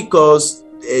crazy because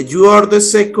you are the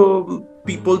second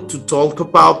people to talk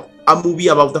about a movie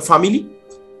about the family.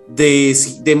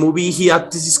 The movie he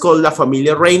acted is called La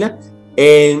Familia Reina,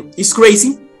 and it's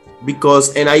crazy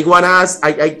because, and I wanna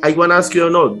ask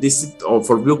you, this is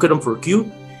for Bluker and for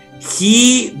Q.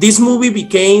 This movie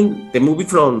became the movie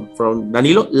from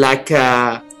Danilo like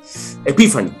a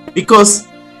epiphany because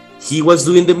he was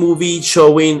doing the movie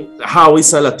showing how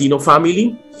it's a Latino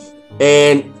family,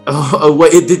 and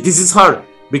this is hard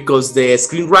because the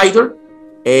screenwriter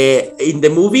in the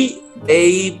movie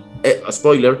a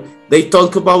spoiler. They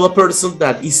talk about a person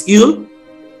that is ill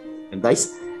and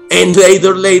dies, and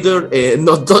later,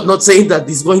 not saying that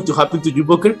this is going to happen to you,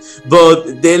 Booker, but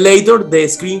later the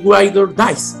screenwriter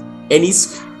dies, and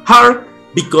it's hard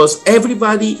because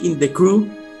everybody in the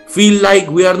crew feel like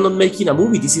we are not making a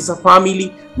movie. This is a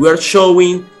family. We are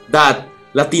showing that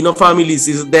Latino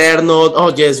families they're not,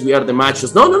 oh yes, we are the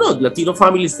machos. No. Latino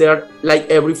families, they are like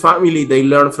every family. They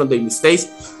learn from their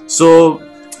mistakes. So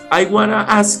I want to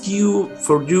ask you,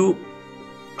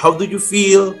 how do you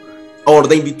feel, or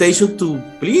the invitation to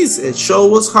please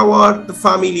show us how are the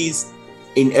families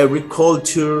in every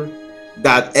culture,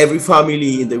 that every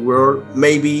family in the world,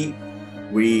 maybe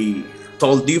we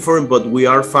told different, but we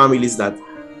are families that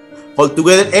hold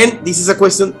together. And this is a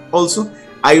question also,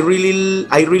 I really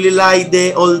like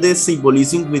all the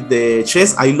symbolism with the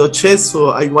chess. I love chess,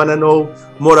 so I want to know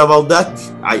more about that.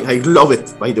 I love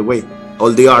it, by the way,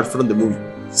 all the art from the movie.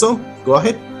 So, go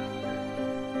ahead.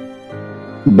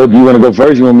 But you want to go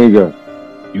first? You want me to go?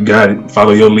 You got it.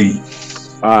 Follow your lead.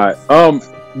 All right.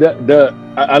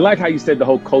 I like how you said the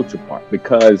whole culture part,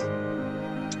 because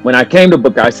when I came to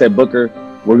Booker, I said, Booker,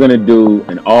 we're gonna do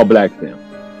an all-black film.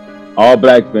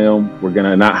 All-black film. We're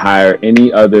gonna not hire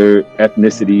any other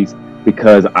ethnicities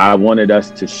because I wanted us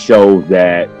to show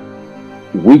that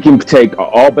we can take an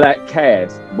all-black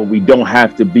cast, but we don't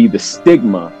have to be the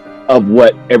stigma of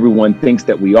what everyone thinks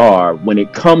that we are when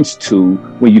it comes to,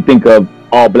 when you think of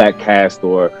all black cast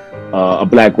or a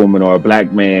black woman or a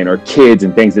black man or kids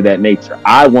and things of that nature.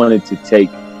 I wanted to take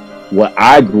what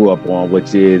I grew up on,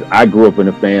 which is I grew up in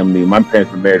a family. My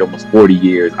parents were married almost 40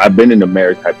 years. I've been in a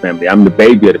marriage type family. I'm the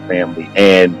baby of the family,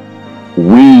 and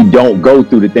we don't go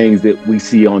through the things that we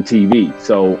see on TV.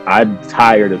 So I'm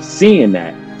tired of seeing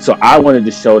that. So I wanted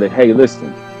to show that, hey,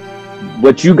 listen,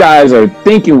 what you guys are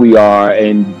thinking we are,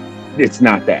 and it's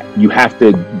not that. You have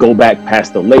to go back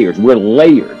past the layers. We're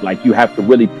layered. Like, you have to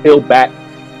really peel back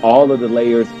all of the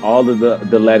layers, all of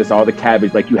the lettuce, all the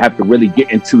cabbage. Like, you have to really get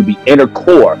into the inner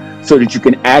core so that you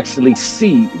can actually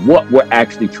see what we're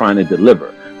actually trying to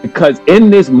deliver. Because in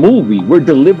this movie, we're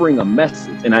delivering a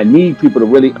message, and I need people to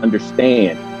really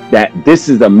understand that this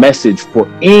is a message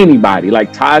for anybody.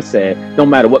 Like Ty said, no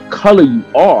matter what color you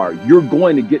are, you're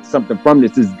going to get something from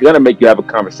this. It's going to make you have a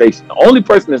conversation. The only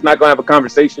person that's not going to have a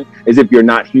conversation is if you're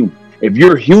not human. If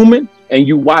you're human and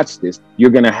you watch this, you're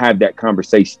going to have that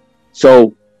conversation.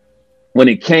 So when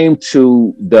it came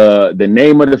to the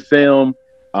name of the film,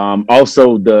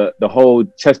 also the whole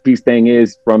chess piece thing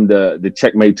is from the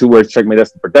Checkmate 2 words, Checkmate,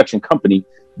 that's the production company,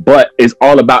 but it's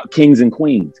all about kings and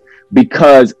queens,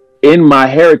 because in my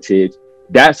heritage,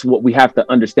 that's what we have to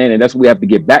understand. And that's what we have to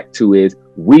get back to is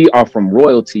we are from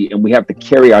royalty and we have to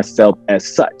carry ourselves as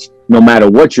such, no matter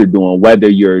what you're doing, whether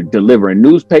you're delivering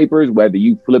newspapers, whether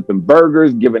you flipping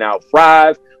burgers, giving out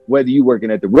fries, whether you're working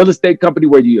at the real estate company,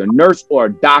 whether you're a nurse or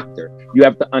a doctor, you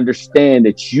have to understand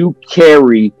that you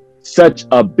carry such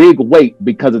a big weight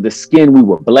because of the skin we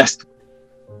were blessed with.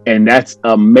 And that's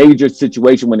a major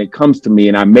situation when it comes to me.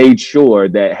 And I made sure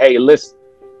that, hey, listen,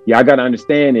 y'all got to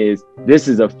understand is this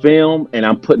is a film and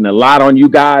I'm putting a lot on you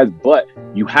guys, but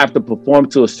you have to perform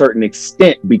to a certain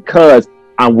extent because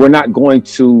we're not going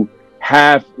to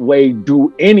halfway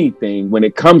do anything when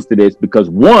it comes to this, because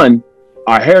one,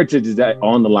 our heritage is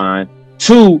on the line.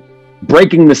 Two,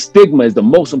 breaking the stigma is the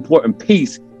most important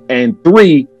piece. And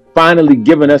three, finally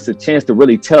giving us a chance to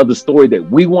really tell the story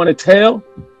that we want to tell.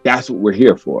 That's what we're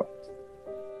here for.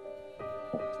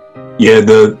 Yeah,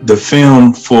 the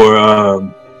film for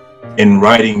in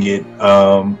writing it,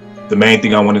 the main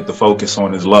thing I wanted to focus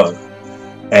on is love.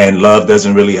 And love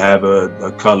doesn't really have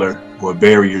a color or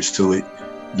barriers to it.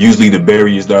 Usually the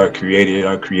barriers that are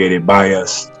created by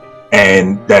us.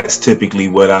 And that's typically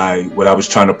what I was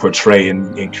trying to portray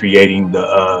in creating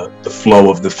the flow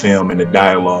of the film and the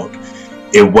dialogue.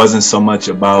 It wasn't so much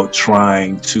about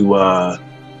trying to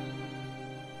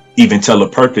even tell a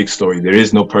perfect story. There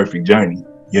is no perfect journey.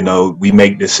 You know, we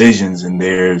make decisions, and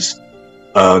there's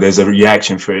a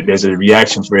reaction for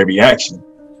every action.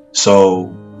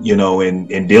 So, you know,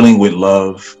 in dealing with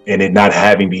love and it not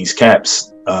having these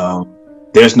caps,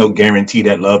 there's no guarantee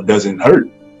that love doesn't hurt,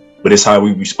 but it's how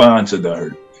we respond to the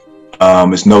hurt.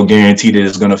 It's no guarantee that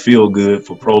it's going to feel good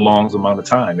for prolonged amount of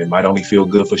time. It might only feel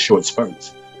good for short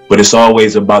spurts, but it's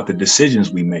always about the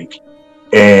decisions we make.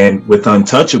 And with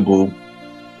Untouchable,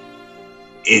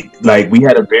 we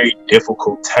had a very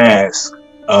difficult task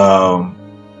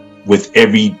with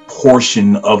every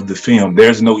portion of the film.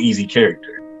 There's no easy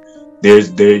character.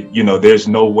 There's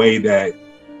no way that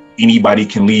anybody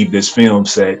can leave this film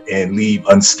set and leave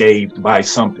unscathed by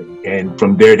something. And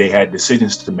from there, they had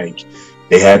decisions to make.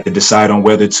 They had to decide on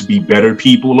whether to be better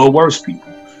people or worse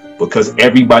people, because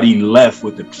everybody left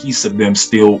with a piece of them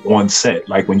still on set.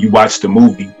 Like when you watch the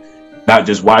movie, not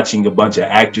just watching a bunch of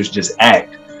actors just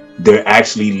act, they're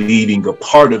actually leaving a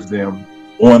part of them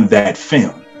on that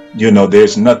film. You know,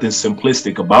 there's nothing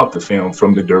simplistic about the film,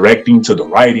 from the directing to the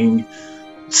writing,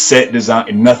 set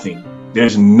design, nothing.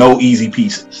 There's no easy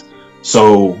pieces.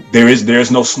 So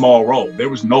there's no small role. There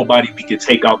was nobody we could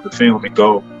take out the film and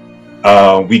go,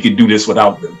 we could do this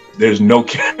without them. There's no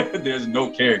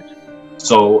character.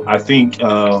 So I think,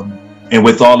 and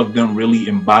with all of them really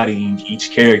embodying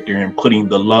each character and putting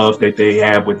the love that they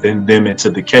have within them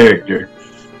into the character,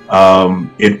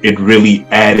 it really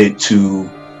added to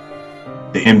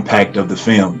the impact of the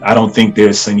film. I don't think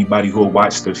there's anybody who will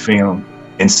watch the film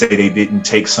and say they didn't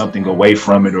take something away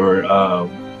from it, or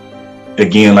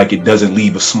again, like it doesn't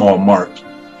leave a small mark.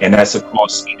 And that's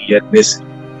across any ethnicity.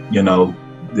 You know,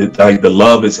 the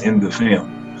love is in the film,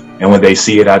 and when they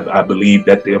see it, I believe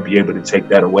that they'll be able to take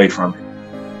that away from it.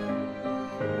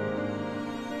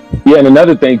 Yeah, and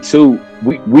another thing too,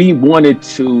 we wanted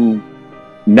to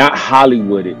not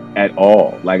Hollywood it at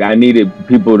all. Like, I needed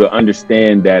people to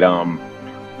understand that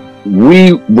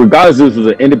regardless if this was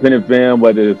an independent film,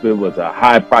 whether if it was a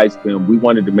high price film, we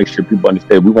wanted to make sure people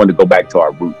understand we wanted to go back to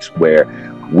our roots, where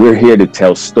we're here to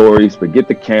tell stories. Forget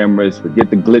the cameras, forget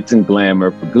the glitz and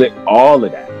glamour, forget all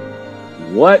of that.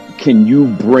 What can you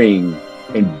bring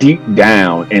and deep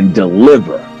down and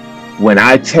deliver when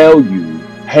I tell you,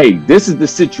 hey, this is the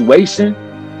situation?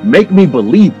 Make me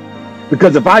believe it.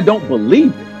 Because if I don't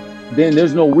believe it, then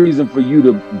there's no reason for you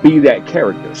to be that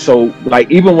character. So, like,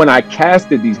 even when I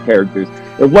casted these characters,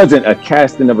 it wasn't a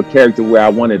casting of a character where I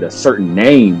wanted a certain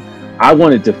name. I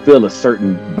wanted to feel a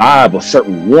certain vibe, a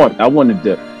certain warmth. I wanted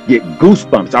to get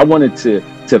goosebumps. I wanted to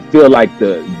feel like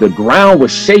the ground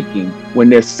was shaking when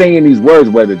they're saying these words,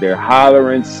 whether they're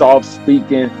hollering, soft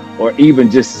speaking, or even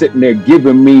just sitting there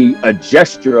giving me a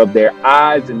gesture of their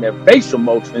eyes and their facial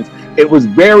motions. It was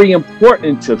very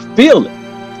important to feel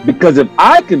it. Because if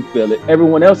I can feel it,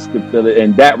 everyone else can feel it.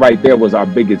 And that right there was our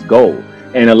biggest goal.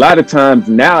 And a lot of times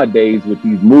nowadays with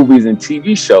these movies and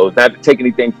TV shows, not to take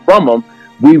anything from them,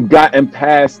 we've gotten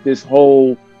past this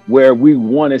whole where we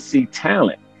want to see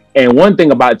talent. And one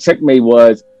thing about Checkmate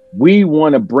was we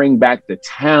want to bring back the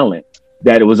talent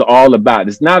that it was all about.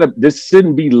 This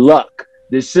shouldn't be luck.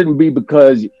 This shouldn't be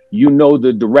because you know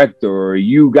the director or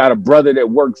you got a brother that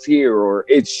works here, or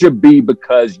it should be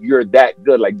because you're that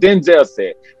good. Like Denzel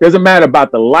said, doesn't matter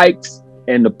about the likes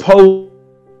and the posts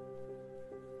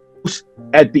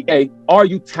at the end. Are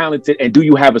you talented and do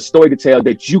you have a story to tell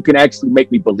that you can actually make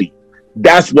me believe?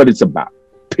 That's what it's about.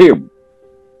 Period.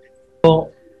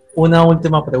 Una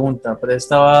última pregunta, pero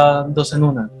estaba dos en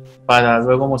una para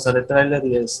luego mostrar el tráiler,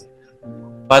 y es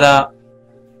para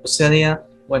Oceania,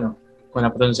 bueno, con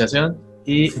la pronunciación,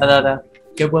 y Adara,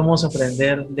 ¿qué podemos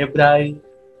aprender de Bray,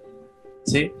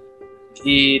 ¿sí?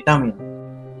 y Tamia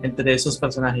entre esos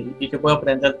personajes? ¿Y qué puede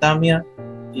aprender Tamia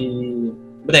y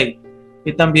Bray?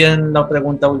 Y también la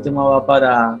pregunta última va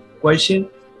para Quasheem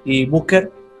y Booker.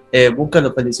 Booker,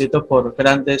 lo felicito por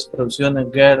grandes producciones,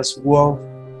 Girls, Wolf,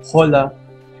 Hola,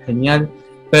 genial.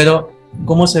 Pero,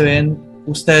 ¿cómo se ven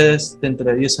ustedes dentro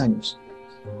de 10 años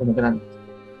como grandes?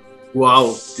 Wow,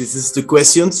 this is the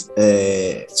questions.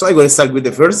 So I'm going to start with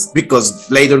the first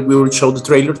because later we will show the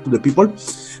trailer to the people.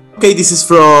 Okay, this is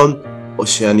from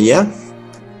Oceania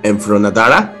and from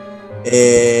Adara.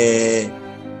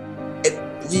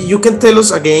 You can tell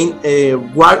us again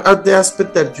what are the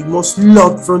aspects that you most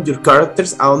love from your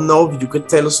characters. I don't know if you can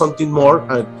tell us something more.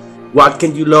 What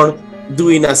can you learn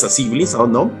doing as a siblings? I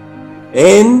don't know.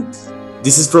 And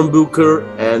this is from Booker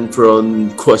and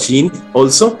from Quasheem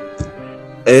also.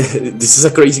 This is a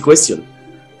crazy question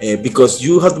because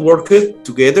you had worked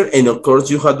together, and of course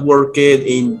you had worked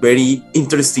in very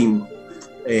interesting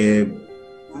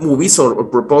movies or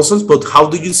proposals. But how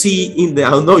do you see in the,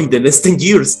 I don't know, in the next 10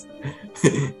 years?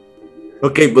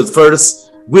 Okay, but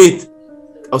first with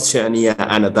Oceania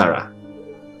and Adara.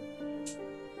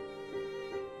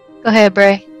 Go ahead,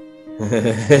 Bray.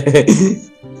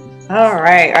 All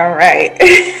right.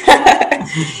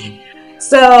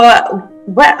 So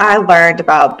what I learned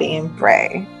about being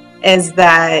Bray is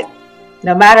that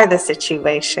no matter the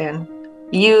situation,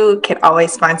 you can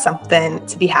always find something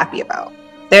to be happy about.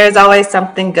 There's always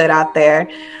something good out there.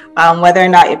 Whether or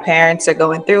not your parents are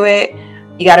going through it,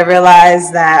 you got to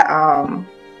realize that,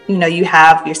 you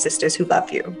have your sisters who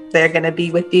love you. They're going to be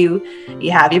with you.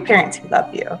 You have your parents who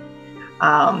love you.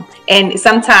 And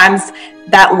sometimes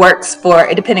that works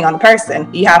depending on the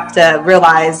person. You have to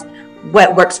realize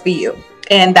what works for you.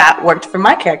 And that worked for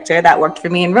my character. That worked for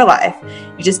me in real life.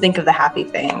 You just think of the happy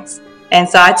things. And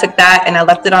so I took that and I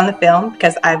left it on the film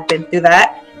because I've been through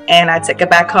that. And I took it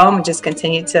back home and just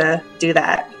continued to do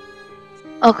that.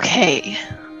 Okay.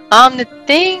 The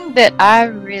thing that I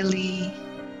really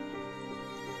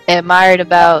admired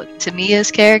about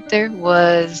Tamia's character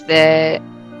was that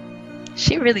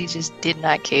she really just did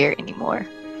not care anymore.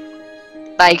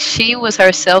 Like, she was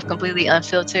herself, completely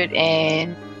unfiltered,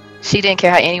 and she didn't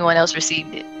care how anyone else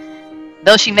received it.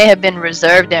 Though she may have been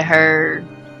reserved in her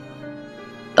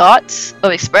thoughts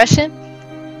of expression,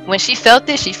 when she felt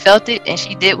it, and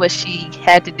she did what she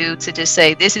had to do to just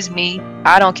say, this is me.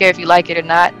 I don't care if you like it or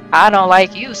not. I don't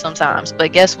like you sometimes,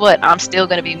 but guess what? I'm still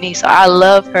going to be me. So I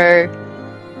love her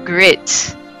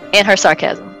grit and her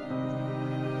sarcasm.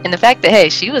 And the fact that, hey,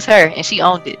 she was her and she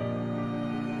owned it.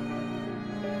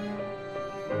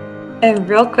 And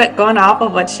real quick, going off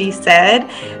of what she said,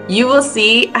 you will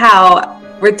see how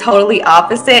we're totally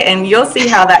opposite, and you'll see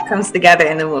how that comes together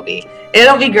in the movie.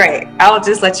 It'll be great. I'll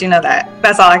just let you know that.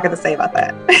 That's all I got to say about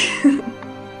that.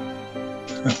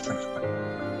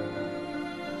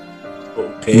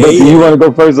 Okay. But you want to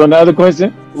go first on the other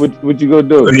question? What you gonna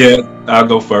do? Yeah, I'll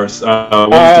go first.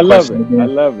 I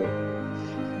love it.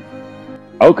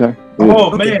 Okay.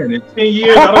 Oh man, in 10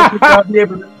 years, I don't think I'll be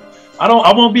able to.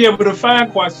 I won't be able to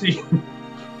find Quasheem.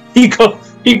 He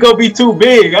gonna be too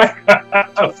big.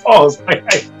 False.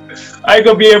 I ain't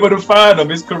gonna be able to find him.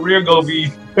 His career gonna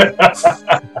be.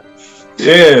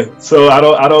 Yeah. So I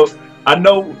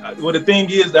know. Well, the thing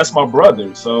is, that's my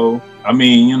brother. So I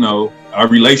mean, our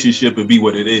relationship would be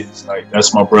what it is. Like,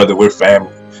 that's my brother. We're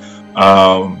family.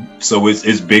 So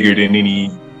it's bigger than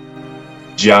any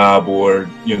job or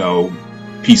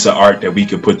piece of art that we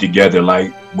could put together.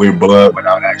 Like, we're blood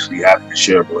without actually having to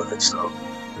share blood. So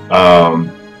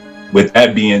with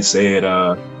that being said,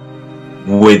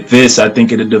 with this, I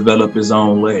think it'll develop its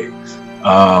own legs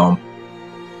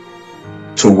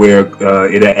to where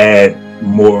it'll add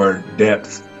more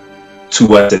depth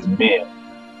to us as men,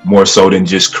 more so than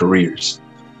just careers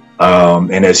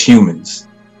and as humans.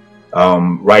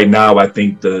 Right now, I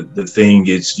think the thing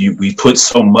is we put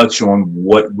so much on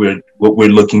what we're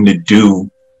looking to do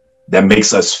that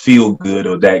makes us feel good,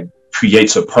 or that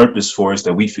creates a purpose for us,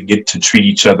 that we forget to treat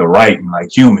each other right and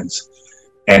like humans.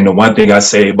 And the one thing I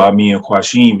say about me and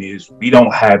Quasheem is we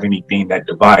don't have anything that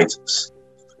divides us.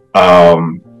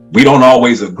 We don't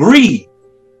always agree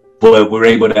but we're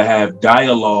able to have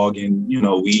dialogue, and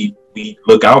we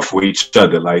look out for each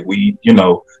other. Like we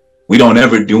don't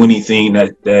ever do anything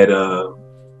that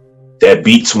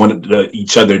beats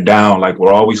each other down. Like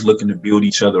we're always looking to build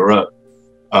each other up.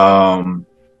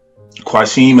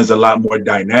 Quasheem is a lot more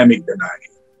dynamic than I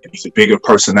am, and he's a bigger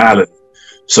personality.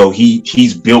 So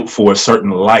he's built for a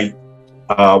certain light.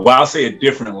 Well, I'll say a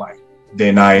different light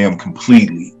than I am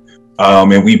completely.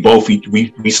 And we both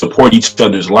we support each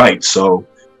other's light. So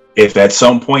if at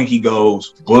some point he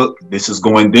goes, look, this is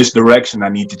going this direction, I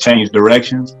need to change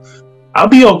directions, I'll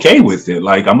be okay with it.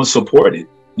 Like I'm gonna support it.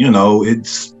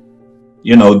 It's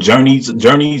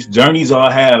journeys all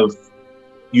have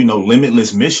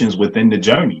limitless missions within the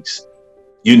journeys.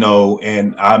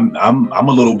 And I'm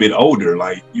a little bit older,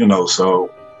 like so,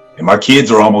 and my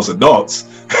kids are almost adults.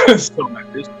 So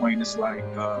at this point, it's like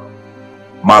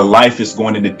my life is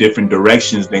going in different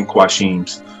directions than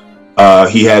Quasheem's.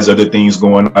 He has other things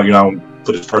going on. I don't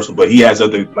put it personal, but he has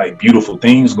other like beautiful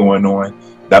things going on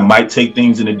that might take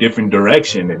things in a different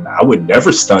direction. And I would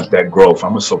never stunt that growth.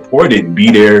 I'm gonna support it and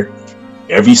be there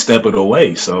every step of the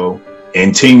way. So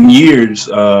in 10 years,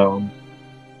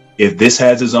 if this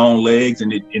has its own legs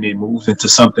and it moves into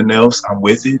something else, I'm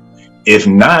with it. If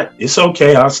not, it's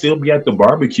okay. I'll still be at the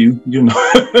barbecue,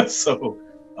 So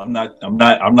I'm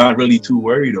not really too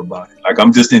worried about it. Like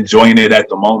I'm just enjoying it at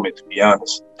the moment, to be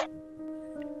honest.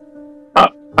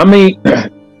 I mean,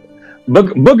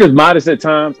 Book is modest at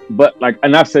times, but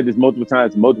and I've said this multiple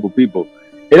times to multiple people.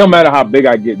 It don't matter how big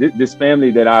I get. This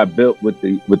family that I built with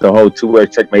the whole two-way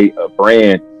checkmate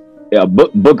brand,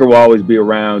 Booker will always be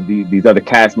around. These other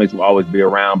castmates will always be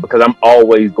around because I'm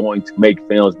always going to make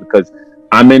films because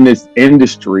I'm in this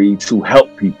industry to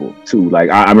help people too. Like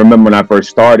I remember when I first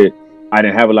started, I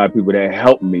didn't have a lot of people that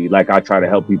helped me like I try to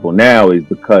help people now, is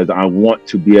because I want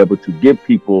to be able to give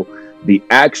people the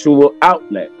actual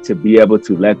outlet to be able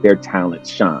to let their talent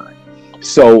shine.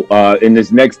 So in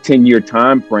this next 10-year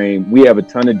time frame, we have a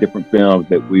ton of different films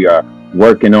that we are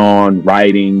working on,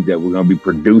 writing, that we're going to be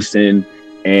producing.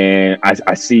 And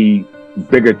I see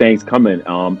bigger things coming.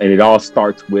 And it all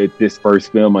starts with this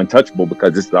first film, Untouchable,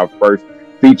 because this is our first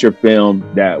feature film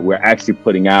that we're actually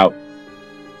putting out.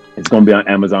 It's going to be on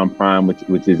Amazon Prime,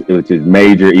 which is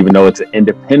major, even though it's an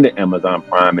independent Amazon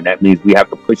Prime. And that means we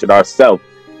have to push it ourselves.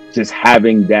 Just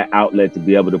having that outlet to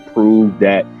be able to prove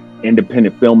that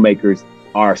independent filmmakers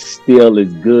are still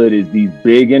as good as these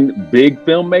big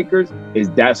filmmakers,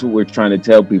 that's what we're trying to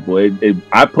tell people.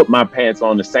 I put my pants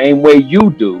on the same way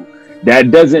you do.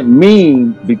 That doesn't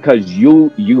mean because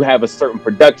you have a certain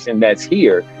production that's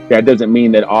here, that doesn't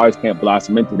mean that ours can't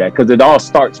blossom into that, because it all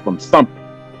starts from something.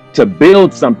 To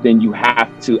build something, you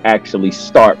have to actually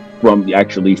start from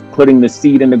actually putting the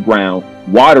seed in the ground,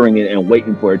 watering it, and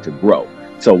waiting for it to grow.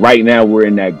 So right now we're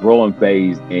in that growing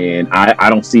phase, and I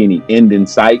don't see any end in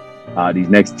sight. These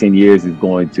next 10 years is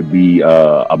going to be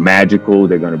magical.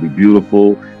 They're going to be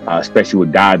beautiful, especially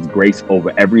with God's grace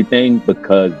over everything,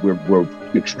 because we're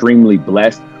extremely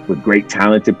blessed with great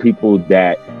talented people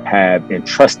that have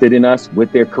entrusted in us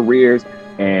with their careers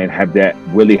and have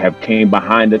came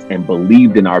behind us and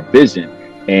believed in our vision.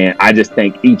 And I just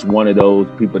thank each one of those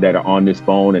people that are on this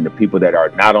phone and the people that are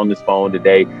not on this phone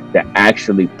today that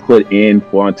actually put in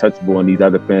for Untouchable and these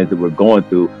other films that we're going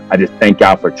through. I just thank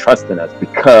y'all for trusting us,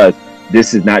 because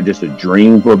this is not just a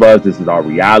dream for us. This is our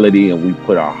reality, and we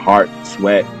put our heart,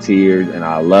 sweat, tears, and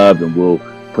our love, and we'll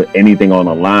put anything on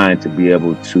the line to be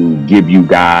able to give you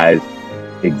guys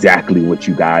exactly what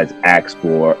you guys asked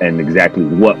for and exactly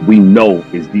what we know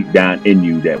is deep down in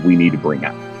you that we need to bring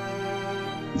out.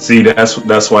 See,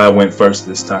 that's why I went first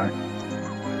this time.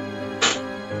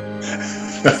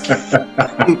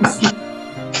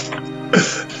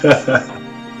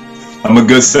 I'm a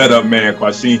good setup man,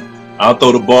 Quasheem. I'll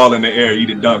throw the ball in the air, eat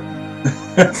it dunk.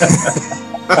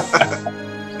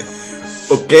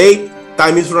 Okay,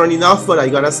 time is running off, but I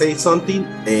gotta say something.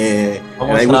 And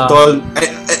I will tell.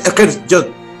 Okay,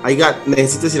 John,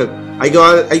 necesito decir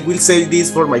algo. I will say this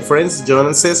for my friends, John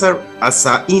and Cesar, as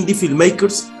indie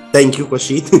filmmakers. Thank you,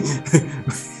 Quasheem.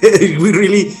 We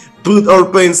really put our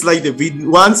pens like the big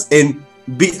ones, and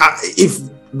if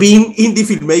being indie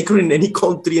filmmaker in any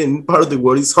country and part of the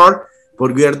world is hard,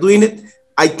 but we are doing it.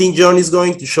 I think John is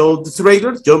going to show the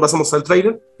trailer. John, vas a mostrar el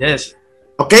trailer? Yes.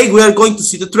 Okay, we are going to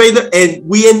see the trailer, and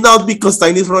we end up because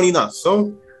time is running out.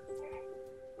 So,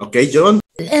 okay, John.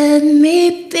 Let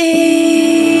me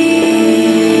be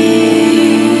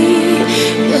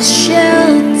your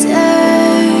shelter.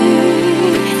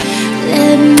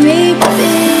 Let me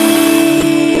be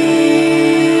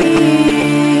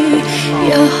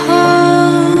your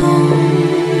home.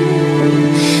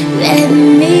 Let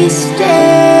me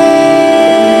stay.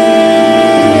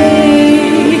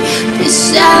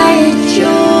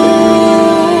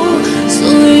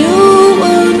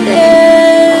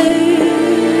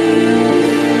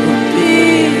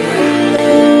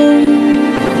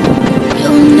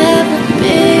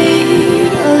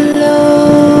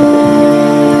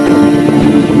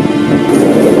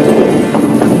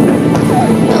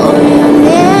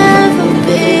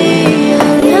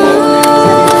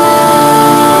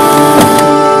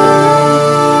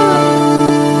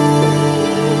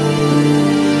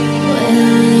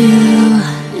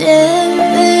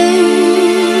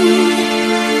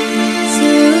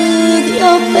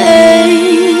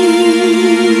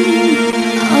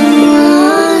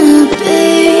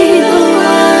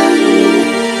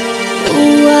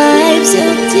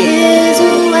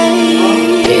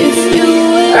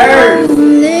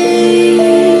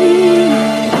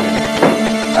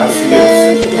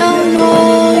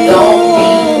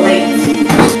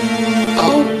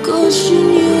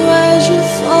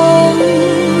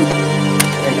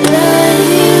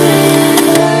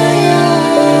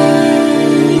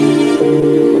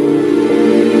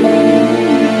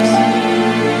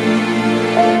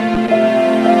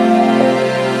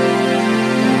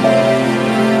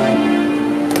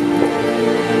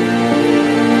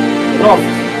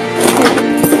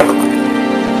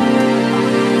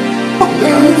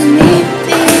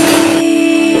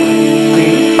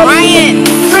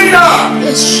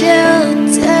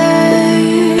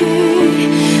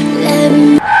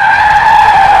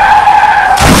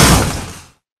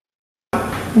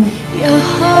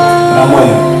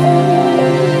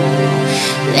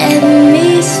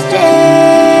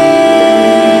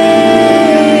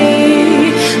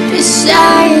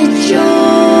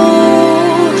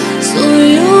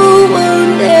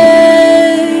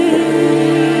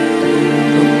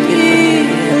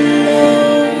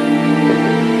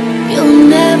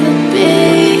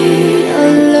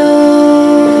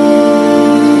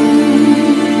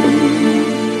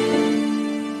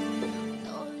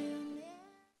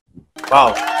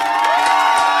 Wow.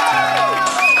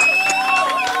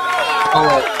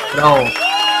 Oh, bravo.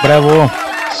 Bravo.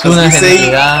 Es una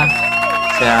genialidad.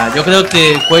 O sea, yo creo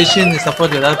que Quasheem está por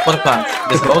llorar, porfa.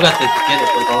 Desahógate si quieres,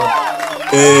 por favor.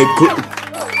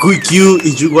 Quick you,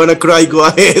 if you wanna cry, go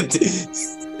ahead.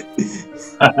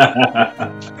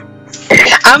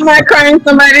 I'm not crying.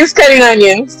 Somebody's cutting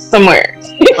onions somewhere.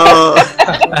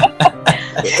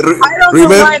 I don't know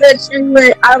why that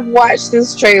trailer. I've watched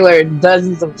this trailer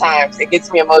dozens of times. It gets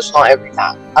me emotional every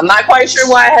time. I'm not quite sure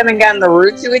why I haven't gotten the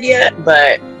root to it yet,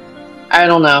 but I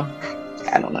don't know.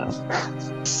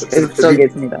 It still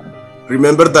gets me though.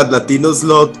 Remember that Latinos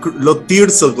love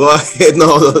tears, so go ahead.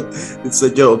 No, it's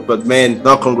a joke. But man,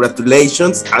 no,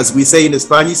 congratulations. As we say in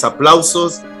Spanish,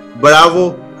 aplausos,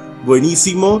 bravo,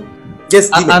 buenísimo. Yes,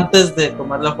 antes de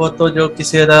tomar la foto, yo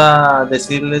quisiera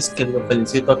decirles que los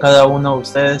felicito a cada uno de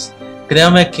ustedes.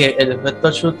 Créame que el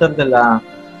efecto shooter de la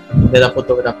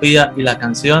fotografía y la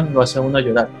canción lo hace uno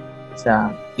llorar. O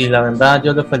sea, y la verdad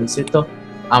yo los felicito,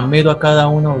 admiro a cada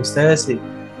uno de ustedes y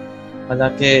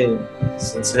ojalá que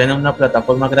se estrenen una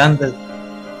plataforma grande,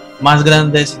 más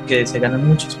grandes, que se ganen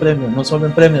muchos premios, no solo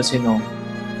en premios, sino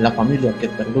la familia, que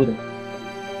perdure.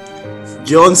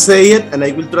 John said, and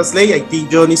I will translate, I think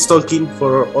John is talking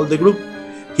for all the group.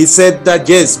 He said that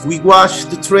yes, we watched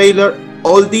the trailer,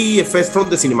 all the effects from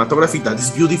the cinematography, that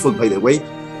is beautiful by the way,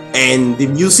 and the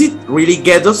music really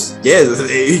get us. Yes,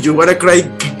 if you wanna cry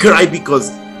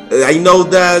because I know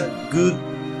that good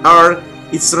art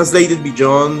is translated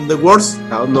beyond the words.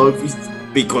 I don't know if it's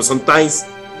because sometimes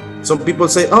some people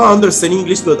say, oh, I understand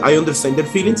English, but I understand their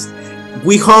feelings.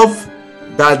 We hope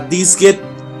that this get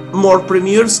more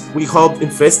premieres. We hope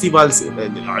in festivals.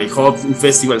 I hope in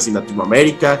festivals in Latin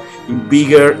America, in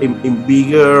bigger.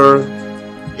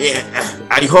 Yeah,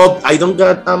 I hope I don't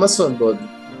got Amazon, but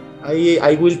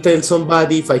I will tell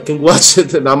somebody if I can watch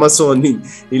it on Amazon in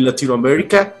Latin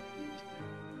America.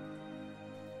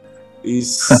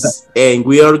 And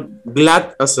we are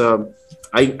glad as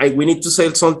we need to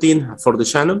sell something for the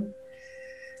channel.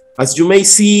 As you may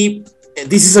see,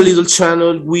 this is a little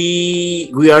channel. We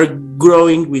are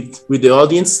growing with the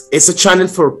audience. It's a channel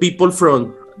for people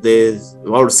from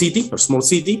our city, our small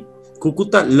city,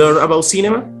 Cucuta, learn about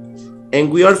cinema,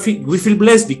 and we feel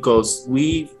blessed because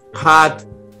we had,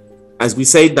 as we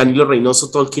say, Danilo Reynoso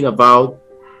talking about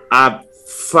a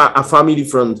family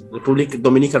from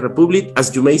Dominican Republic.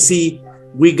 As you may see,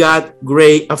 we got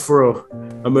great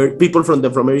people from the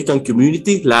Afro-American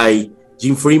community, like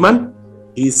Jim Freeman.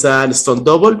 He's a stunt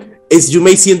double. As you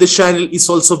may see in the channel, is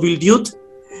also Bill Dude.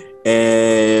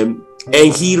 And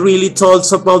he really told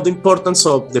us about the importance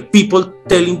of the people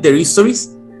telling their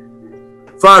histories,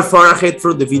 far ahead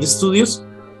from the video studios.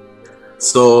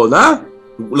 So, nada,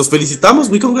 los felicitamos,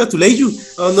 we congratulate you.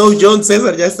 Oh no, John,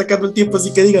 César, ya está acabando el tiempo,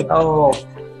 así que digan. Oh,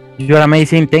 you're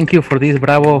amazing, thank you for this,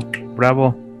 bravo.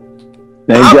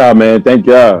 Thank y'all, man. Thank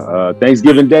y'all.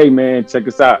 Thanksgiving Day, man. Check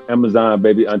us out. Amazon,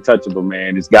 baby. Untouchable,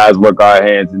 man. These guys work our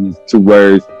hands in these 2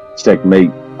 words.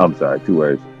 Checkmate. I'm sorry, 2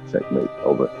 words. Checkmate.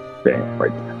 Over. Bam.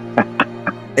 Right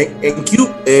there. Thank you.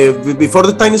 Before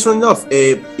the time is running off,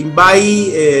 you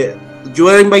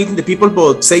are inviting the people,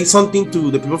 but say something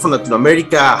to the people from Latin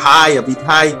America. A bit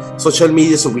high, social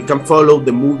media, so we can follow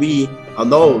the movie. I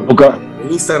know. Okay.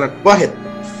 Instagram. Go ahead.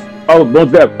 Oh,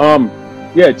 most def.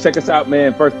 Yeah, check us out,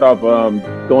 man. First off,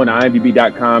 go on to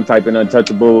imdb.com, type in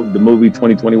Untouchable, the movie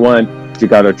 2021.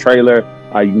 Check out our trailer.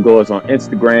 You can go us on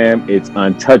Instagram. It's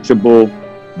Untouchable,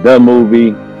 the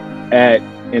movie, at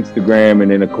Instagram.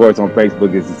 And then, of course, on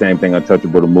Facebook, it's the same thing,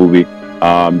 Untouchable, the movie.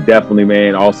 Definitely,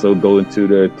 man. Also, go into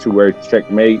the 2 words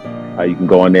Checkmate. You can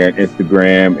go on there on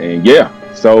Instagram. And, yeah,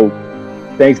 so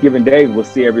Thanksgiving Day, we'll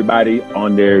see everybody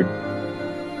on their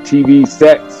TV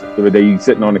sets, whether they're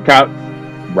sitting on the couch,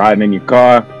 riding in your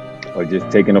car, or just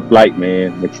taking a flight,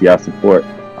 man. Make sure y'all support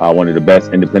one of the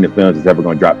best independent films that's ever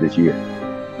going to drop this year.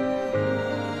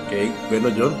 Okay, bueno,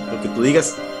 John, lo que tú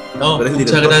digas. No,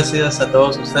 muchas gracias a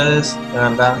todos ustedes, de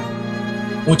verdad.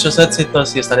 Muchos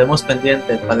éxitos y estaremos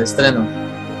pendientes para el estreno.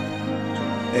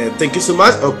 Thank you so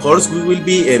much. Of course, we will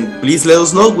be, and please let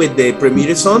us know when the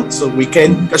premiere is on so we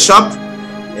can catch up.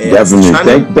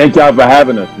 Definitely. Thank y'all for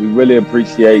having us. We really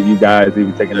appreciate you guys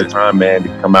even taking the time, man, to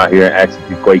come out here and ask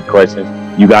these great questions.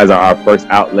 You guys are our first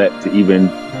outlet to even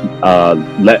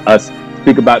let us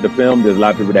speak about the film. There's a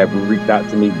lot of people that have reached out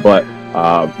to me, but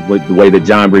with the way that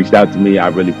John reached out to me, I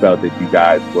really felt that you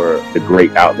guys were the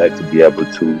great outlet to be able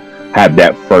to have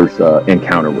that first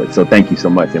encounter with. So thank you so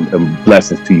much, and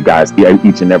blessings to you guys,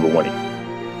 each and every one of you.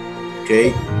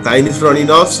 Okay, time is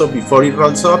running off, so before it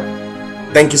runs up,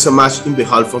 thank you so much in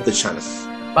behalf of the channel.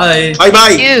 Bye.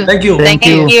 Bye. Thank you. Thank you. Thank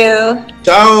you.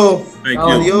 Ciao. Thank you.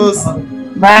 Adios.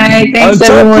 Bye. Thanks,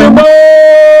 everyone.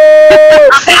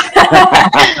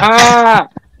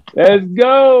 Let's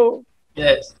go.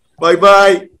 Yes. Bye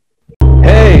bye.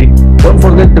 Hey, don't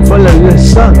forget to follow your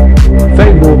son,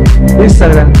 Facebook,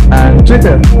 Instagram, and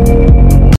Twitter.